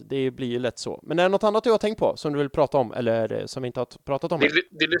så att det blir ju lätt så. Men är det något annat du har tänkt på som du vill prata om eller som vi inte har pratat om?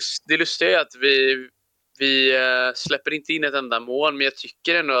 Det lustiga är att vi släpper inte in ett enda mål, men jag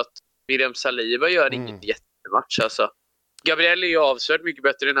tycker ändå att William Saliba gör ingen jättematch. Alltså. Gabriel är ju avsevärt mycket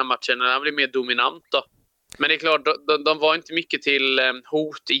bättre i den här matchen när han blir mer dominant då. Men det är klart, de var inte mycket till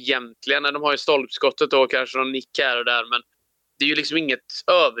hot egentligen. De har ju stolpskottet då, kanske någon nick här och där. Men det är ju liksom inget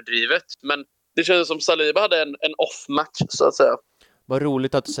överdrivet. Men det känns som Saliba hade en off-match, så att säga. Vad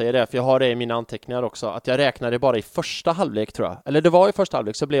roligt att du säger det, för jag har det i mina anteckningar också. Att jag räknade bara i första halvlek, tror jag. Eller det var i första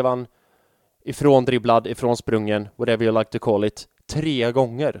halvlek, så blev han ifrån dribblad, ifrån sprungen, whatever you like to call it, 3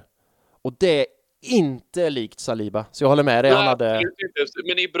 gånger. Och det är inte likt Saliba. Så jag håller med dig. Nej,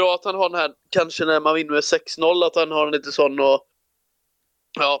 men det är bra att han har den här, kanske när man vinner med 6-0, att han har en lite sån och...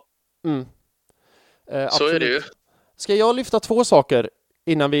 Ja. Så är det ju. Ska jag lyfta 2 saker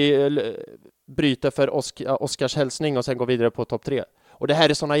innan vi bryter för Oskars hälsning och sen går vidare på topp 3? Och det här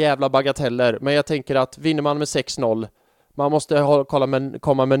är såna jävla bagateller, men jag tänker att vinner man med 6-0, man måste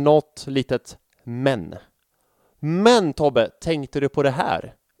komma med något litet men. Men Tobbe, tänkte du på det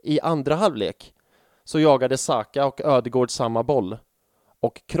här? I andra halvlek så jagade Saka och Ödegård samma boll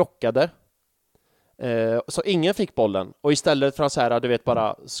och krockade. Så ingen fick bollen. Och istället för att så här, du vet,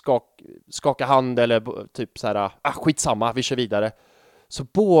 bara skaka hand eller typ så här, skitsamma, vi kör vidare. Så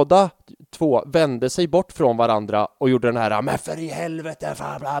båda två vände sig bort från varandra och gjorde den här men för i helvete,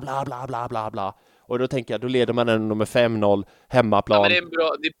 bla bla bla bla bla bla. Och då tänker jag, då leder man ändå med 5-0 hemmaplan. Ja, men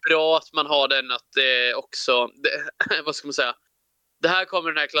det är bra att man har den att det också, vad ska man säga? Det här kommer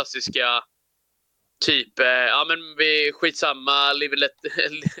den här klassiska typ, ja men vi skitsamma, live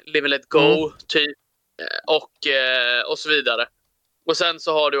and let go typ, och så vidare. Och sen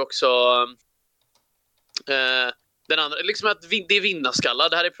så har du också den andra, liksom att det är vinnarskallar.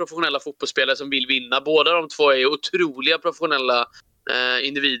 Det här är professionella fotbollsspelare som vill vinna. Båda de två är otroliga professionella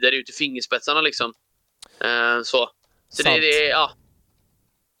individer ut i fingerspetsarna liksom. Så det är ja.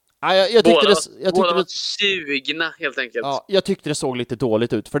 Ja, jag tyckte båda var sugna helt enkelt. Ja, jag tyckte det såg lite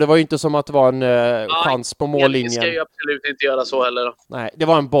dåligt ut. För det var ju inte som att det var en chans på mållinjen. Det ska ju absolut inte göra så heller då. Nej, det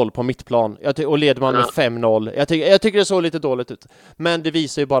var en boll på mittplan. Och leder man med 5-0. Jag tycker det såg lite dåligt ut. Men det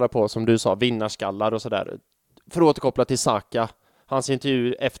visar ju bara på, som du sa, vinnarskallar och sådär. För att återkoppla till Saka. Hans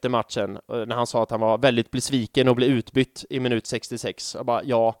intervju efter matchen, när han sa att han var väldigt besviken och blev utbytt i minut 66. Jag bara,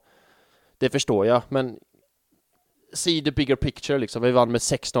 ja, det förstår jag. Men see the bigger picture liksom. Vi vann med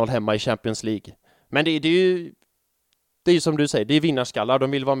 6-0 hemma i Champions League. Men det är ju som du säger, det är vinnarskallar.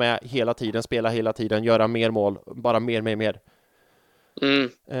 De vill vara med hela tiden, spela hela tiden, göra mer mål, bara mer.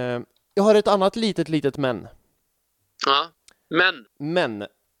 Jag har ett annat litet men. Ja, men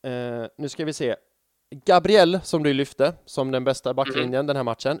nu ska vi se. Gabriel, som du lyfte som den bästa backlinjen den här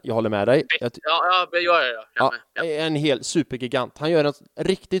matchen. Jag håller med dig. Ja. En hel supergigant. Han gör en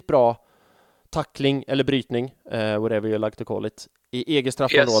riktigt bra tackling eller brytning, whatever you like to call it, i eget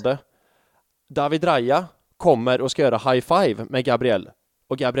straffområde. Yes. David Raya kommer och ska göra high five med Gabriel.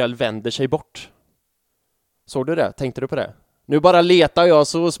 Och Gabriel vänder sig bort. Såg du det? Tänkte du på det? Nu bara letar jag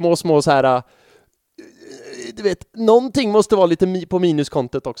så små så här. Du vet, någonting måste vara lite på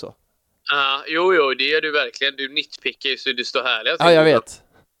minuskontot också. Jo, det är du verkligen. Du nitpicker så du står härligt. Ja, jag vet.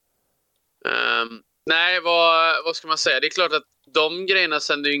 Nej, vad ska man säga? Det är klart att de grejerna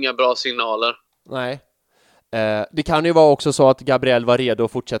sänder ju inga bra signaler. Nej. Det kan ju vara också så att Gabriel var redo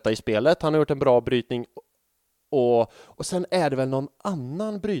att fortsätta i spelet. Han har gjort en bra brytning. Och sen är det väl någon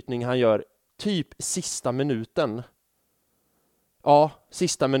annan brytning han gör. Typ sista minuten. Ja,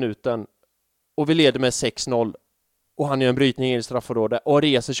 sista minuten. Och vi leder med 6-0. Och han gör en brytning i straffområde och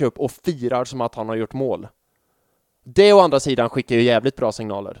reser sig upp och firar som att han har gjort mål. Det å andra sidan skickar ju jävligt bra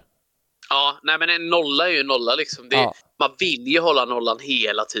signaler. Ja, nej men en nolla är ju en nolla liksom. Man vill ju hålla nollan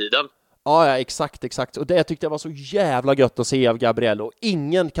hela tiden. Ja, exakt. Och det tyckte jag var så jävla gött att se av Gabriel. Och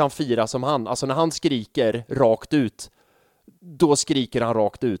ingen kan fira som han. Alltså när han skriker rakt ut, då skriker han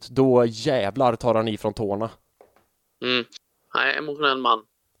rakt ut. Då jävlar tar han ifrån tårna. Nej, emotionell man.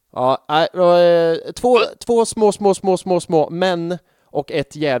 Ja, två små män och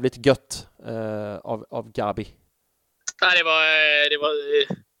ett jävligt gött av Gabi. Nej,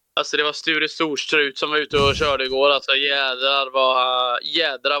 det var Sture Storstrut som var ute och körde igår. Alltså jädrar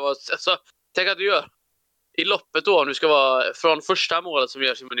var alltså, tänk att du gör i loppet då, om du ska vara från första målet som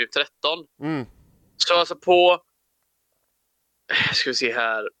görs i minut 13. Så alltså på, ska vi se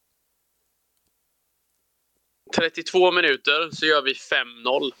här, 32 minuter så gör vi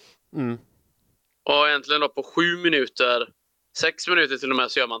 5-0. Och egentligen då på 7 minuter, 6 minuter till och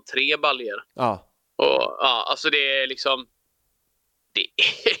med, så gör man 3 baljer. Ja. Och ja, alltså det är liksom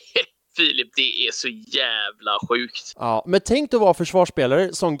Filip, det är så jävla sjukt. Ja, men tänk att vara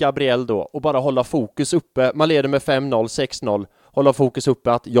försvarsspelare som Gabriel då och bara hålla fokus uppe. Man leder med 5-0, 6-0. Hålla fokus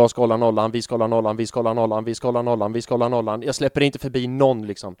uppe att jag ska hålla nollan, vi ska hålla nollan, vi ska hålla nollan, vi ska hålla nollan, vi ska hålla nollan. Jag släpper inte förbi någon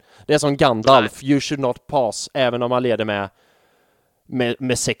liksom. Det är som Gandalf, you should not pass, även om man leder med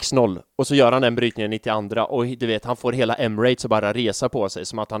 6-0. Och så gör han den brytningen i till andra. Och du vet, han får hela Emirates att bara resa på sig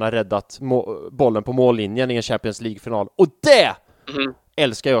som att han har räddat bollen på mållinjen i en Champions League-final. Och det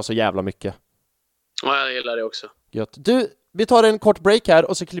älskar jag så jävla mycket. Ja, jag gillar det också. Gött. Du, vi tar en kort break här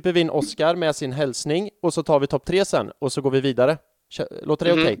och så klipper vi in Oscar med sin hälsning. Och så tar vi topp 3 sen och så går vi vidare. Låter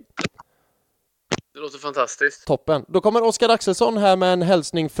det okej? Det låter fantastiskt. Toppen. Då kommer Oscar Axelsson här med en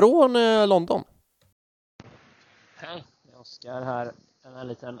hälsning från London. Hej, Oscar här. En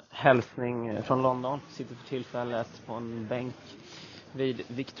liten hälsning från London. Sitter för tillfället på en bänk vid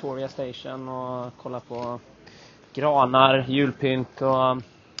Victoria Station och kollar på granar, julpynt och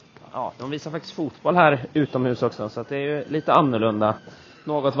ja, de visar faktiskt fotboll här utomhus också, så att det är ju lite annorlunda.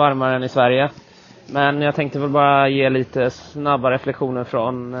 Något varmare än i Sverige. Men jag tänkte väl bara ge lite snabba reflektioner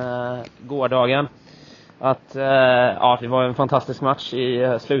från gårdagen. Att ja, det var en fantastisk match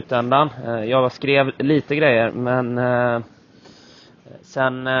i slutändan. Jag skrev lite grejer, men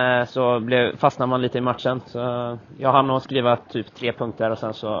sen så fastnade man lite i matchen. Så jag hann nog skriva typ 3 punkter och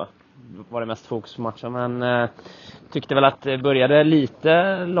sen så var det mest fokus på matchen. Men tyckte väl att det började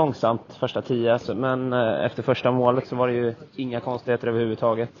lite långsamt första 10. Men efter första målet så var det ju inga konstigheter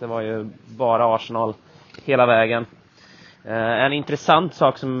överhuvudtaget. Det var ju bara Arsenal hela vägen. En intressant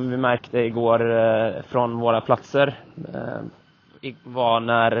sak som vi märkte igår från våra platser var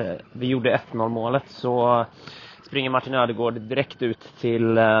när vi gjorde 1-0 målet, så springer Martin Ödegård direkt ut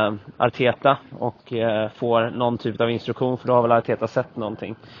till Arteta och får någon typ av instruktion, för då har väl Arteta sett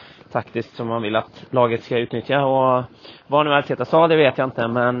någonting taktiskt som man vill att laget ska utnyttja. Och vad nu Arteta sa, det vet jag inte,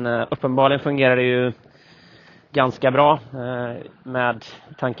 men uppenbarligen fungerar det ju ganska bra med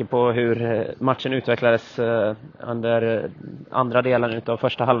tanke på hur matchen utvecklades under andra delen utav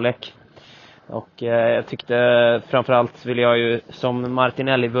första halvlek. Och jag tyckte framförallt vill jag ju som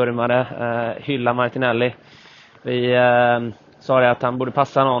Martinelli-vurmare hylla Martinelli. Vi sa det att han borde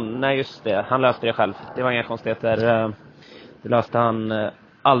passa någon. Nej, just det, han löste det själv. Det var inga konstigheter. Det löste han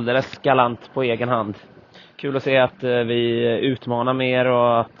alldeles galant på egen hand. Kul att se att vi utmanar mer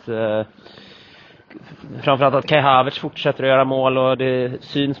och att framförallt att Kai Havertz fortsätter att göra mål, och det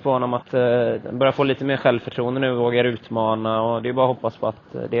syns på honom att han börjar få lite mer självförtroende nu och vågar utmana, och det är bara att hoppas på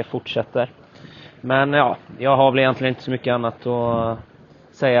att det fortsätter. Men ja, jag har väl egentligen inte så mycket annat att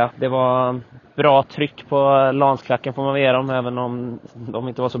säga. Det var bra tryck på lansklacken får man ge dem, även om de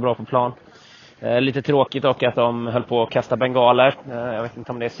inte var så bra på plan. Lite tråkigt dock att de höll på att kasta bengaler. Jag vet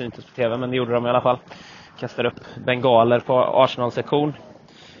inte om det syntes på tv, men det gjorde de i alla fall. Kastade upp bengaler på Arsenal-sektion.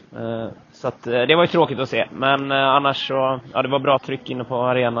 Så att, det var ju tråkigt att se. Men annars så, ja, det var bra tryck inne på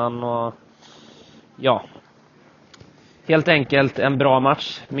arenan. Och ja, helt enkelt en bra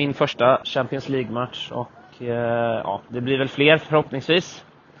match. Min första Champions League-match. Och ja, det blir väl fler förhoppningsvis.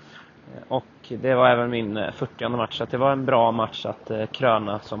 Och det var även min 40:e match. Så det var en bra match att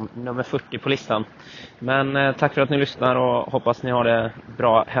kröna som nummer 40 på listan. Men tack för att ni lyssnar och hoppas ni har det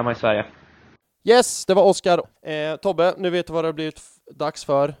bra hemma i Sverige. Yes, det var Oskar. Tobbe, nu vet du vad det har blivit dags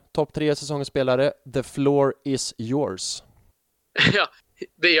för. Topp 3 säsongens spelare. The floor is yours.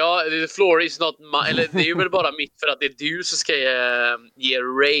 Ja, the floor is not eller det är ju väl bara mitt, för att det är du som ska ge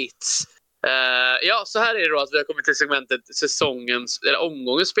rates. Ja, så här är det då, att vi har kommit till segmentet säsongens, eller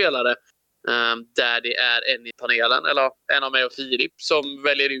omgångens spelare, där det är en i panelen, eller en av mig och Filip, som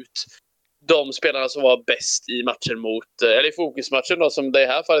väljer ut de spelarna som var bäst i matchen mot, eller i fokusmatchen då, som det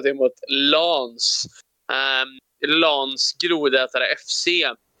här fallet är mot Lans grodätare FC,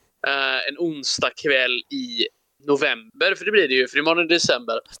 en onsdag kväll i november, för det blir det ju, för imorgon är det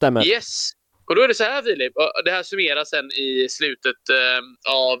december. Stämmer. Yes. Och då är det så här, Filip, och det här summeras sen i slutet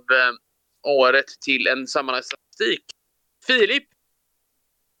av året till en sammanlagd statistik. Filip,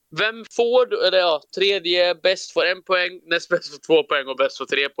 vem får, eller ja, tredje bäst får 1 poäng, näst bäst får 2 poäng och bäst får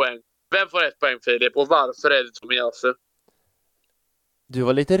 3 poäng. Vem får 1 poäng, Filip, och varför är det Tomias? Du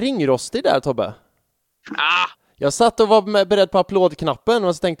var lite ringrostig där, Tobbe. Ah! Jag satt och var beredd på applådknappen,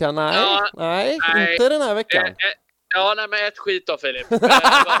 och så tänkte jag, nej, inte den här veckan. Ja, nej, men ett skit då, Filip.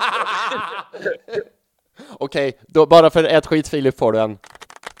 Okej, då bara för ett skit, Filip, får du en.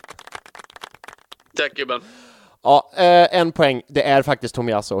 Tack, gubben. Ja, 1 poäng. Det är faktiskt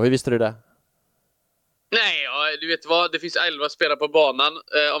Tomiasso. Hur visste du det? Nej, ja, du vet vad? Det finns 11 spelare på banan.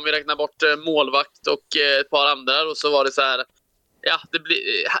 Om vi räknar bort målvakt och ett par andra, och så var det så här. Ja, det blir,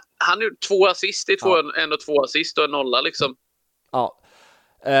 han gjorde 2 assist. Det är ändå 2 assist och en 0 liksom. Ja.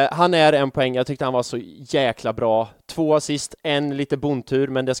 Han är 1 poäng. Jag tyckte han var så jäkla bra. 2 assist, en lite bondtur,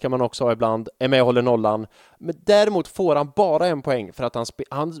 men det ska man också ha ibland. Är med och håller nollan. Men däremot får han bara 1 poäng för att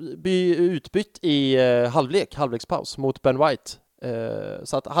han blir utbytt i halvlekspaus mot Ben White.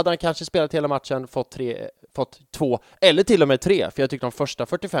 Så att hade han kanske spelat hela matchen, fått 2 eller till och med 3, för jag tyckte de första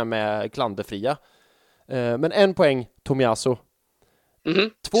 45 är klanderfria. Men 1 poäng, Tomiasso.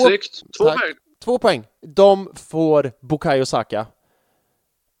 2 poäng. De får Bukayo Saka.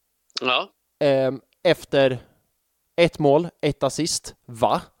 Ja. Efter 1 mål, 1 assist.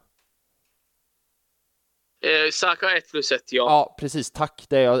 Va? Saka 1+1, ja. Ja, precis. Tack.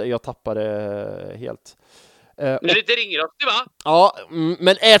 Det jag tappade helt. Det är lite ringrostig, va? Ja,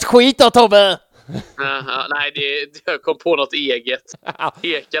 men ett skit då, Tobbe! Nej, jag kom på något eget.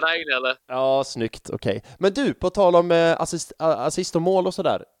 Ekar dig, eller? Ja, snyggt. Okej. Men du, på tal om assist och mål och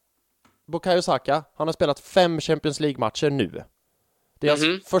sådär. Bukayo Saka, han har spelat 5 Champions League-matcher nu. Det är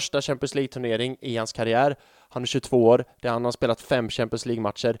hans första Champions League-turnering i hans karriär. Han är 22 år. Han har spelat 5 Champions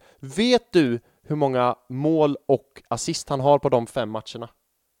League-matcher. Vet du hur många mål och assist han har på de 5 matcherna?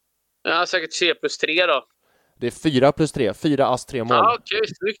 Ja, säkert 3+3 då. Det är 4+3. 4 ass, 3 mål. Ja, okej.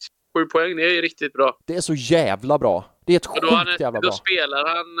 Snyggt. 7 poäng, det är riktigt bra. Det är så jävla bra. Det är ett sjukt jävla bra.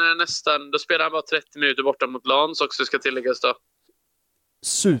 Då spelar han bara 30 minuter borta mot Lans också, ska tilläggas då.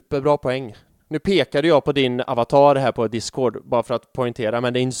 superbra poäng. Nu pekade jag på din avatar här på Discord bara för att poängtera,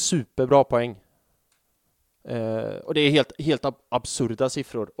 men det är en superbra poäng. Och det är helt absurda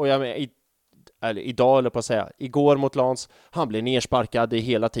siffror. Och jag menar, idag eller på att säga, igår mot Lans, han blir nersparkad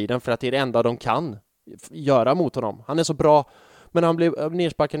hela tiden för att det är det enda de kan göra mot honom. Han är så bra, men han blir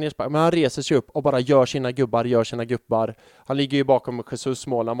nersparkad, men han reser sig upp och bara gör sina gubbar. Han ligger ju bakom Jesus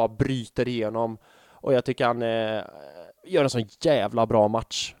mål, han bara bryter igenom. Och jag tycker han gör en sån jävla bra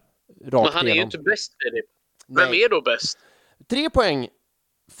match. Men han är ju inte bäst, Filip. Vem är då bäst? 3 poäng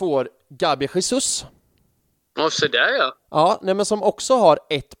får Gabi Jesus. Och så där ja. Ja, nej, men som också har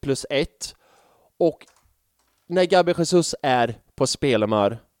 1+1. Och när Gabi Jesus är på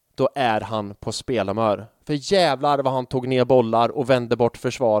spelemör, då är han på spelemör. För jävlar vad han tog ner bollar och vände bort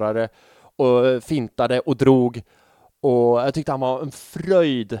försvarare och fintade och drog. Och jag tyckte han var en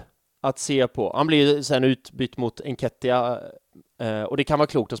fröjd att se på. Han blir sen utbytt mot Enketia och det kan vara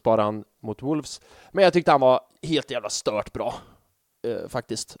klokt att spara han mot Wolves. Men jag tyckte han var helt jävla stört bra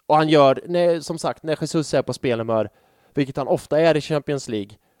faktiskt. Och han gör, som sagt, när Jesus är på spelemör, vilket han ofta är i Champions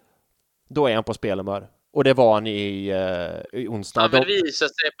League, då är han på spelemör. Och det var han i onsdag. Han vill visa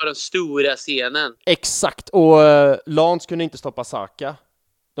sig på den stora scenen. Exakt, och Lans kunde inte stoppa Saka.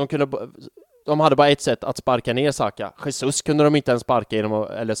 De hade bara ett sätt att sparka ner Saka. Jesus kunde de inte ens sparka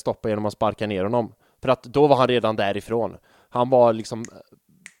eller stoppa genom att sparka ner honom. För att då var han redan därifrån. Han var liksom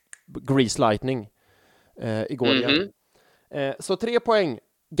grease lightning igår igen. Så 3 poäng,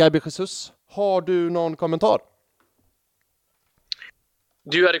 Gabi Jesus. Har du någon kommentar?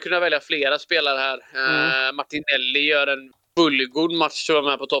 Du hade kunnat välja flera spelare här. Martinelli gör en fullgod match som var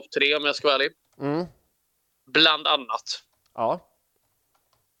med på topp 3 om jag ska vara ärlig. Bland annat. Ja.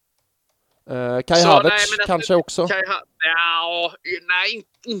 Kai Havertz kanske också. Nej,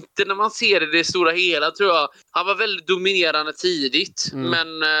 inte när man ser det stora hela tror jag. Han var väldigt dominerande tidigt. Men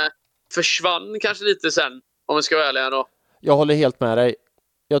försvann kanske lite sen. Om vi ska vara ärliga då. Jag håller helt med dig.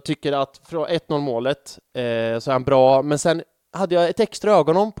 Jag tycker att från 1-0 målet så är han bra. Men sen hade jag ett extra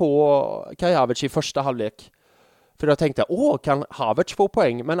ögonom på Kai Havertz i första halvlek. För jag tänkte, kan Havertz få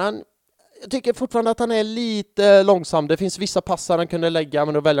poäng? Men jag tycker fortfarande att han är lite långsam. Det finns vissa passar han kunde lägga,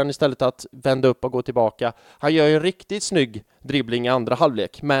 men då väljer han istället att vända upp och gå tillbaka. Han gör ju en riktigt snygg dribbling i andra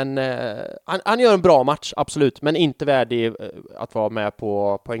halvlek. Men han gör en bra match, absolut. Men inte värdig att vara med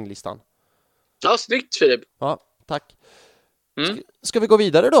på poänglistan. Ja, snyggt Filip. Ja, tack. Ska vi gå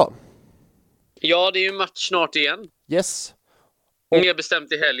vidare då? Ja, det är ju match snart igen. Yes. Mer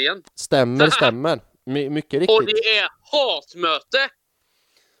bestämt i helgen. Stämmer. Mycket riktigt. Och det är hatmöte.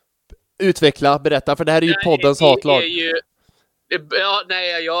 Utveckla, berätta, för det här är ju poddens hatlag.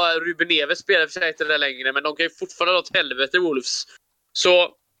 Ruben Neves spelar för sig inte det längre, men de kan ju fortfarande åt helvete Wolves. Så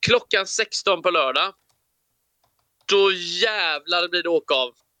klockan 16 på lördag, då jävlar blir det åka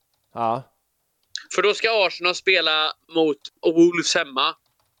av. Ja. För då ska Arsenal spela mot Wolves hemma.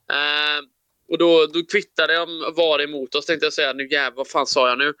 Och då kvittade jag var emot oss, tänkte jag säga. Nu jävlar, vad fan sa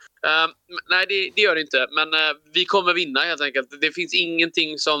jag nu? Nej, det gör det inte. Men vi kommer vinna helt enkelt. Det finns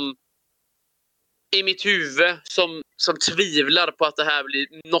ingenting som i mitt huvud som tvivlar på att det här blir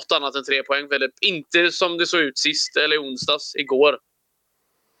något annat än 3 poäng. Eller inte som det såg ut sist eller onsdags igår.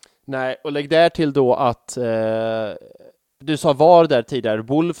 Nej, och lägg där till då att du sa var där tidigare.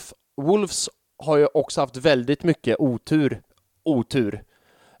 Wolves har ju också haft väldigt mycket otur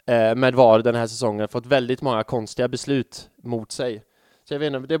med VAR den här säsongen. Fått väldigt många konstiga beslut mot sig. Så jag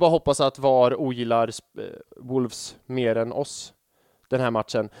vet inte, det är bara att hoppas att VAR ogillar Wolves mer än oss den här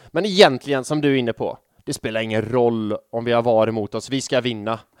matchen. Men egentligen, som du är inne på, det spelar ingen roll om vi har VAR emot oss. Vi ska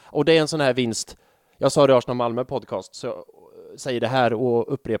vinna. Och det är en sån här vinst. Jag sa det i Arsenal Malmö podcast, så jag säger det här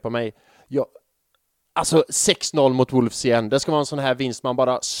och upprepar mig. Alltså 6-0 mot Wolves igen. Det ska vara en sån här vinst. Man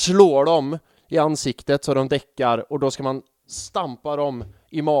bara slår dem i ansiktet så de däckar. Och då ska man stampa dem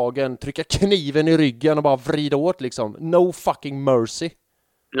i magen, trycka kniven i ryggen och bara vrida åt liksom. No fucking mercy.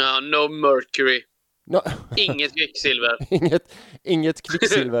 Ja, no mercury. No. Inget kvicksilver. inget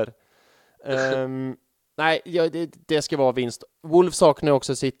kvicksilver. Nej, det ska vara vinst. Wolves saknar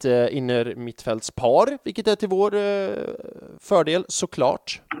också sitt innermittfältspar, vilket är till vår fördel,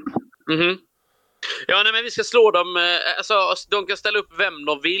 såklart. Ja, nej, men vi ska slå dem. Alltså, de kan ställa upp vem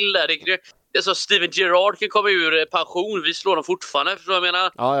de vill. Alltså, Steven Gerrard kan komma ur pension. Vi slår dem fortfarande, förstår jag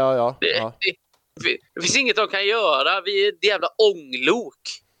menar? Ja. Det finns inget de kan göra. Vi är ett jävla ånglok.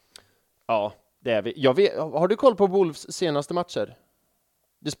 Ja, det är vi. Har du koll på Wolves senaste matcher?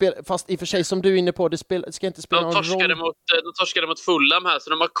 Fast i och för sig, som du är inne på, ska inte spela någon roll. De torskade mot Fulham här, så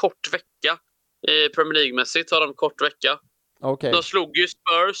de har kort vecka. I Premier League-mässigt har de kort vecka. Okay. De slog ju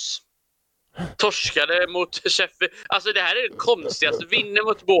Spurs. Torskade mot Sheffield. Alltså det här är det konstigaste. Vinner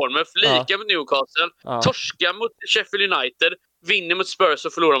mot Bournemouth, lika mot Newcastle. Torska mot Sheffield United. Vinner mot Spurs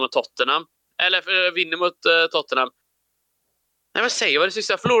och förlorar mot Tottenham. Eller vinner mot Tottenham. Nej, vad säger jag? Vad är det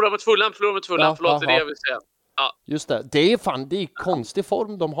sista? Förlorar mot Fulham. Förlåt, det är det jag vill säga. Ja. Just det. Det är konstig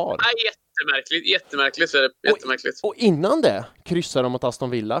form de har. Nej, jättemärkligt är det. Jättemärkligt. Och innan det kryssar de mot Aston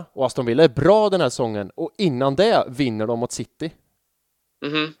Villa. Och Aston Villa är bra den här säsongen. Och innan det vinner de mot City.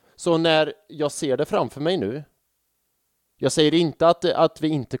 Mhm. Så när jag ser det framför mig nu, jag säger inte att vi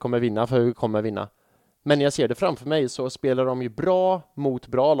inte kommer vinna, för vi kommer vinna. Men när jag ser det framför mig så spelar de ju bra mot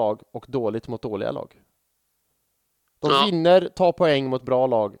bra lag och dåligt mot dåliga lag. De vinner, tar poäng mot bra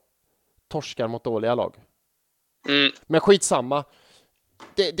lag, torskar mot dåliga lag. Men skitsamma.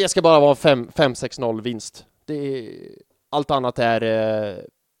 Det ska bara vara 5-6-0 vinst. Allt annat är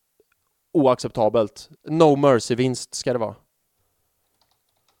oacceptabelt. No mercy vinst ska det vara.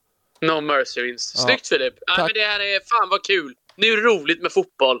 No mercy vinst. Snyggt Filip. Men det här är fan vad kul. Nu är det roligt med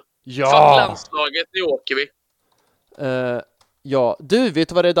fotboll. Ja. Fuck landslaget, nu åker vi. Ja, du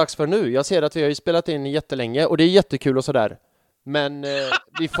vet vad det är dags för nu. Jag ser att vi har ju spelat in jättelänge och det är jättekul och sådär. Men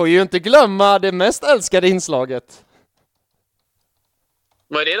vi får ju inte glömma det mest älskade inslaget.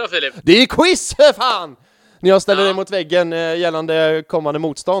 Vad är det då Filip? Det är quiz, fan! När jag ställer dig mot väggen gällande kommande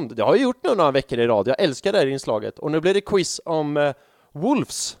motstånd. Det har jag gjort nu några veckor i rad. Jag älskar det här inslaget. Och nu blir det quiz om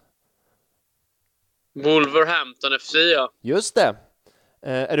Wolves. Wolverhampton FC, ja. Just det.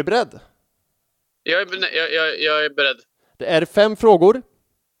 Är du beredd? Jag är beredd. Det är 5 frågor.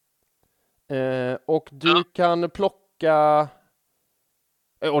 Och du kan plocka...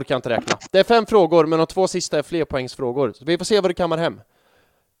 Jag orkar inte räkna. Det är 5 frågor, men de 2 sista är flerpoängsfrågor. Så vi får se vad du kammar hem.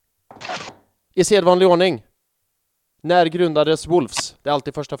 I sedvanlig ordning. När grundades Wolves? Det är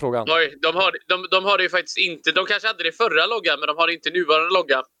alltid första frågan. Oj, de har det ju faktiskt inte. De kanske hade det förra loggan, men de har det inte nuvarande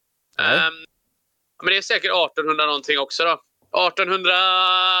logga. Men det är säkert 1800 någonting också då.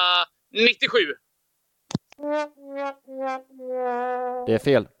 1897. Det är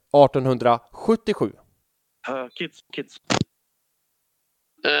fel. 1877. Kids.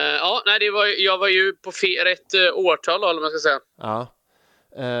 Jag var ju på rätt årtal, eller man ska säga. Ja.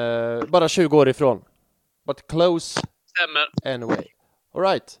 Bara 20 år ifrån. But close. Stämmer. Anyway. All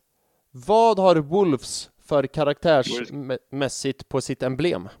right. Vad har Wolves för karaktärsmässigt på sitt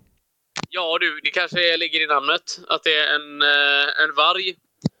emblem? Ja du, det kanske ligger i namnet. Att det är en varg.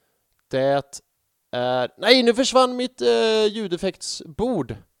 Det är... Nej, nu försvann mitt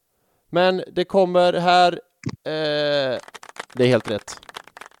ljudeffektsbord. Men det kommer här... Det är helt rätt.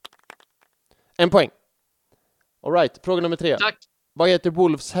 1 poäng. All right, fråga nummer 3. Tack. Vad heter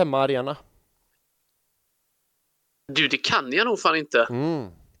Wolves hemmaarena? Du, det kan jag nog fan inte.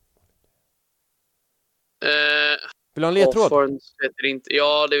 Vill du ha en ledtråd? Inte.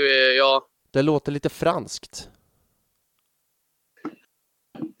 Ja, det är... Ja. Det låter lite franskt.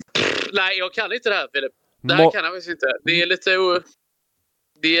 Nej, jag kan inte det här, Filip. Det här kan jag faktiskt inte. Det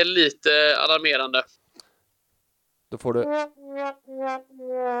är lite alarmerande. Då får du...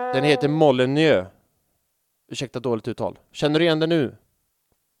 Den heter Molyneux. Ursäkta dåligt uttal. Känner du igen den nu?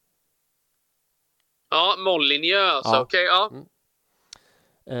 Ja, Molyneux. Ja. Okej, ja.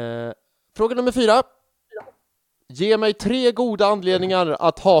 Fråga nummer 4. Ge mig 3 goda anledningar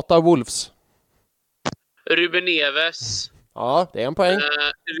att hata Wolves. Ruben Neves. Ja, det är en poäng.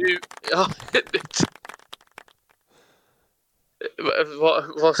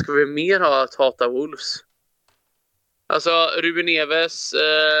 Vad ska vi mer ha att hata Wolves? Alltså, Ruben Neves.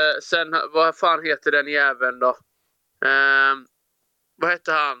 Sen, vad fan heter den jäveln då? Vad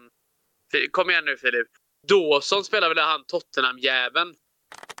heter han? Kom igen nu, Filip. Dawson spelar väl han Tottenham-jäveln?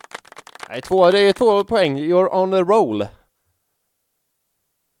 Nej, det är 2 poäng. You're on a roll.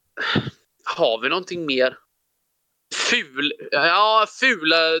 Har vi någonting mer?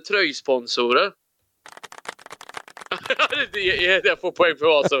 Fula tröjsponsorer. Jag får poäng för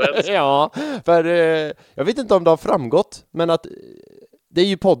vad som helst. Ja, för jag vet inte om det har framgått, men att det är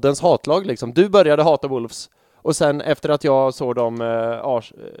ju poddens hatlag liksom. Du började hata Wolves och sen efter att jag såg dem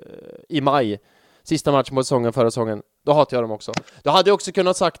i maj, sista matchen på säsongen förra säsongen, då hatade jag dem också. Då hade jag också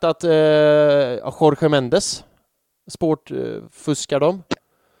kunnat sagt att Jorge Mendes fuskar dem.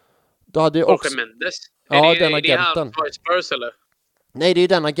 Då hade jag också... Jorge Mendes? Ja, den agenten. Är det Spurs, eller? Nej, det är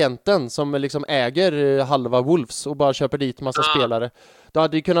den agenten som liksom äger halva Wolves och bara köper dit massa spelare. Då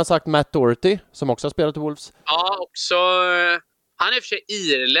hade du kunnat sagt Matt Doherty, som också har spelat i Wolves. Ja, också. Han är för sig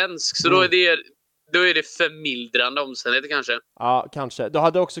irländsk, så då är det förmildrande omständigheter kanske. Ja, kanske. Du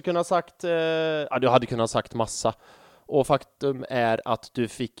hade också kunnat sagt... du hade kunnat sagt massa. Och faktum är att du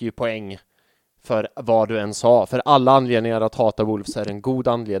fick ju poäng för vad du än sa. För alla anledningar att hata Wolves är en god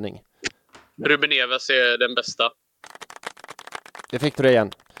anledning. Ruben Neves är den bästa. Det fick du det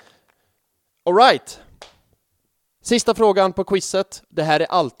igen. All right. Sista frågan på quizet. Det här är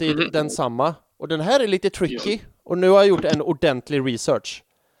alltid densamma. Och den här är lite tricky. Och nu har jag gjort en ordentlig research.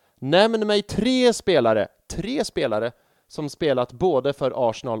 Nämn mig tre spelare som spelat både för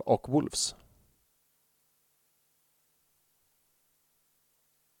Arsenal och Wolves.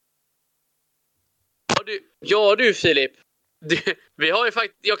 Ja du Filip. Vi har ju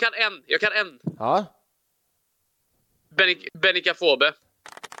faktiskt... Jag kan en. Ja. Benica Fobe.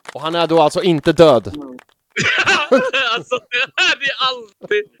 Och han är då alltså inte död. Alltså,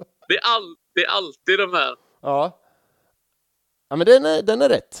 det är alltid de här. Ja. Ja, men den är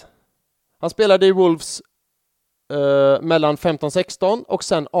rätt. Han spelade i Wolves mellan 15-16 och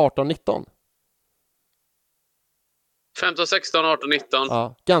sen 18-19. 15, 16, 18, 19.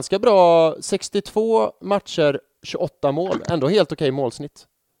 Ja, ganska bra. 62 matcher, 28 mål. Ändå helt okej målsnitt.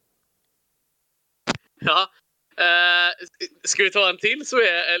 Ja. Ska vi ta en till så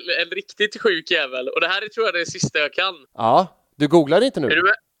är en riktigt sjuk jävel. Och det här tror jag är det sista jag kan. Ja, du googlar inte nu? Är du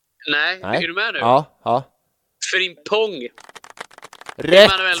med? Nej. Är du med nu? Ja. Frimpong.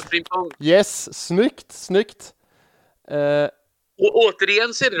 Rätt! Emmanuel Frimpong. Yes, snyggt. Och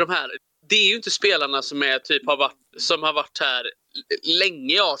återigen så är det de här. Det är ju inte spelarna som är typ har varit här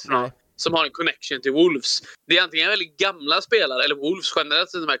länge i Arsenal. Nej. Som har en connection till Wolves. Det är antingen väldigt gamla spelare, eller Wolves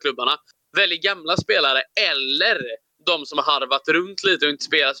generellt i de här klubbarna. Väldigt gamla spelare, eller de som har harvat runt lite och inte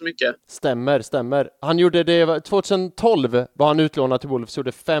spelat så mycket. Stämmer. Han gjorde det 2012 var han utlånad till Wolves,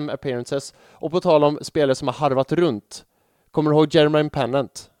 gjorde 5 appearances. Och på tal om spelare som har harvat runt. Kommer du ihåg Jermaine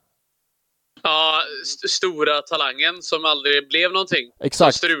Pennant? Ja, stora talangen som aldrig blev någonting.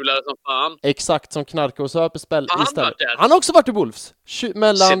 Exakt. Som strulade som fan. Exakt, som knarkar och söp istället. Där? Han har också varit i Wolves.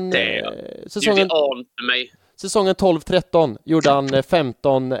 Mellan säsongen 12-13 gjorde han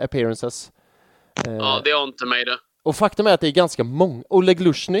 15 appearances. Ja, det är inte mig det. Och faktum är att det är ganska många. Oleg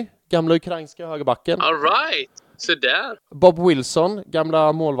Lushny, gamla ukrainska högerbacken. All right. Så där. Bob Wilson,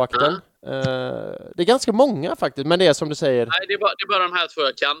 gamla målvakten. Det är ganska många faktiskt, men det är som du säger. Nej, det är bara de här två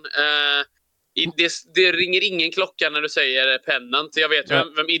jag kan. Det ringer ingen klocka när du säger Pennant. Jag vet ju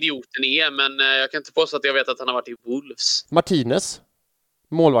vem idioten är, men jag kan inte påstå att jag vet att han har varit i Wolves. Martinez,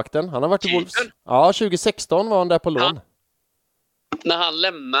 målvakten, han har varit i Wolves. Ja, 2016 var han där på lån. När han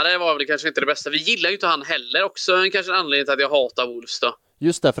lämnade var det kanske inte det bästa. Vi gillar ju inte han heller. Också kanske en anledning till att jag hatar Wolves då.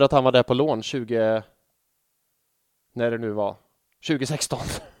 Just det, för att han var där på lån när det nu var 2016.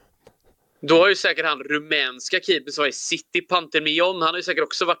 Då har ju säkert han rumänska keeper som var i City, Pantermion. Han har ju säkert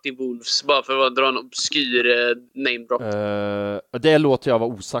också varit i Wolves. Bara för att dra en obskyr name drop. Det låter jag vara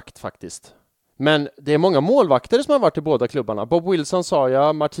osagt faktiskt. Men det är många målvakter som har varit i båda klubbarna. Bob Wilson sa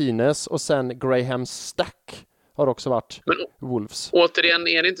jag, Martinez och sen Graham Stack har också varit Wolves. Återigen,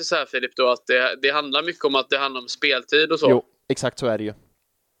 är det inte så här Filip då att det handlar mycket om att det handlar om speltid och så? Jo, exakt så är det ju.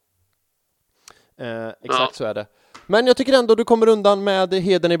 Så är det. Men jag tycker ändå du kommer undan med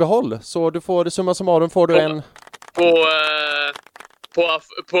heden i behåll. Så du får, summa summarum får du en...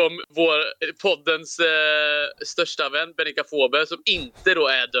 På vår poddens största vän, Benica Fobe, som inte då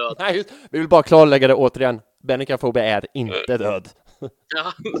är död. Nej, vi vill bara klarlägga det återigen. Benica Fobe är inte död.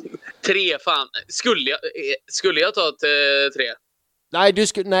 Ja, 3 fan. Skulle jag ta 3? Nej,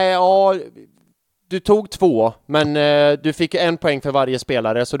 du tog 2, men du fick 1 poäng för varje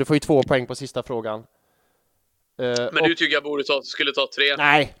spelare, så du får ju 2 poäng på sista frågan. Men du tycker jag skulle ta 3?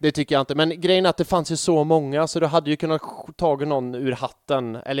 Nej, det tycker jag inte. Men grejen är att det fanns ju så många, så du hade ju kunnat tagit någon ur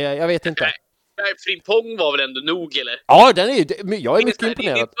hatten. Eller jag vet inte. Nej, Frimpong var väl ändå nog, eller? Ja, jag är mycket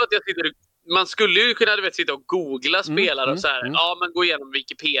imponerad. Man skulle ju kunna sitta och googla spelare och så här. Ja, men gå igenom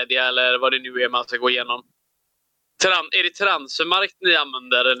Wikipedia eller vad det nu är man ska gå igenom. Är det transfermarkt ni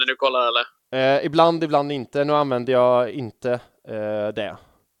använder när du kollar, eller? Ibland inte. Nu använder jag inte det.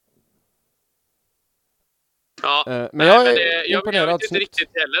 Ja, men jag vet inte riktigt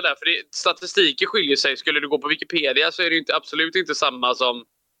heller där, för statistiken skiljer sig. Skulle du gå på Wikipedia så är det ju absolut inte samma som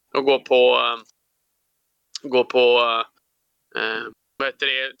att gå på vad heter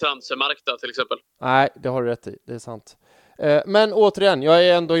det, transfermarknad till exempel. Nej, det har du rätt i. Det är sant. Men återigen, jag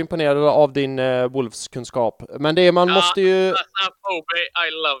är ändå imponerad av din Wolves-kunskap. Men det är, man måste ju... I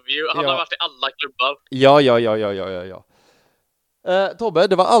love you. Han har varit i alla klubbar. Ja. Tobbe,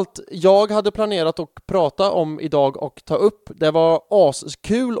 det var allt jag hade planerat att prata om idag och ta upp. Det var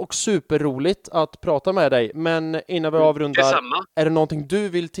askul och superroligt att prata med dig. Men innan vi avrundar, är det någonting du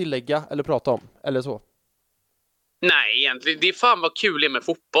vill tillägga eller prata om? Eller så? Nej, egentligen. Det är fan vad kul det är med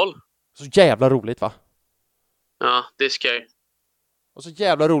fotboll. Så jävla roligt, va? Ja, det ska jag. Och så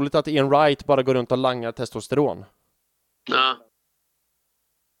jävla roligt att Ian Wright bara går runt och langar testosteron. Ja.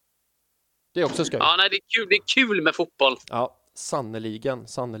 Det är också skoj. Ja, nej, det är kul med fotboll. Ja, sannoliken.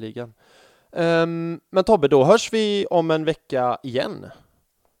 Men Tobbe, då hörs vi om en vecka igen.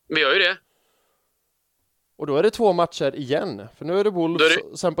 Vi gör ju det. Och då är det 2 matcher igen. För nu är det Wolves,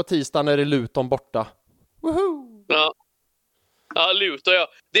 sen på tisdagen är det Luton borta. Woohoo! Ja, Luton, ja.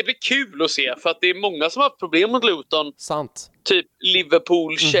 Det blir kul att se, för att det är många som har haft problem mot Luton. Sant. Typ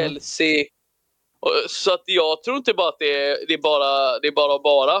Liverpool, Chelsea. Så att jag tror inte bara att det är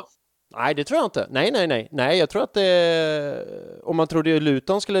bara. Nej, det tror jag inte. Nej, jag tror att om man trodde att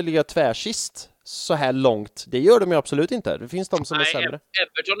Luton skulle ligga tvärsist så här långt, det gör de ju absolut inte. Det finns de som är sämre.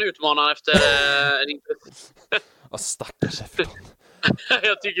 Everton utmanar efter stackars Everton.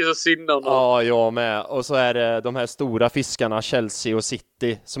 Jag tycker så synd om dem. Ja, jag med. Och så är det de här stora fiskarna, Chelsea och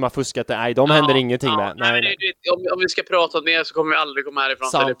City, som har fuskat det. Nej, de händer ingenting med. Nej. Om vi ska prata mer så kommer vi aldrig komma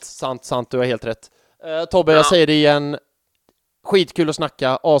härifrån. Sant. Du har helt rätt. Tobbe, jag säger det igen. Skitkul att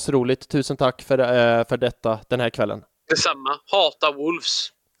snacka. Asroligt. Tusen tack för detta den här kvällen. Detsamma. Hata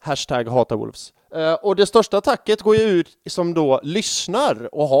Wolves. #hata Wolves. Och det största tacket går ju ut som då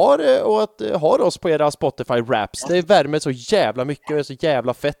lyssnar och har oss på era Spotify Wraps. Det värmer så jävla mycket och är så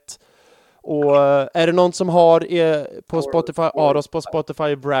jävla fett. Och är det någon som har oss på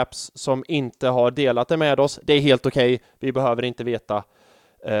Spotify Wraps som inte har delat det med oss, det är helt okej. Vi behöver inte veta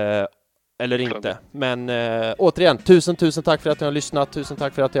eller inte. Men återigen, tusen tack för att ni har lyssnat. Tusen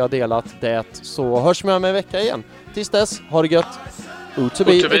tack för att ni har delat det. Så hörs vi om en vecka igen. Tills dess, ha det gött. Ut to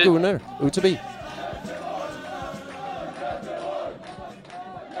be a gooner. Ut to be.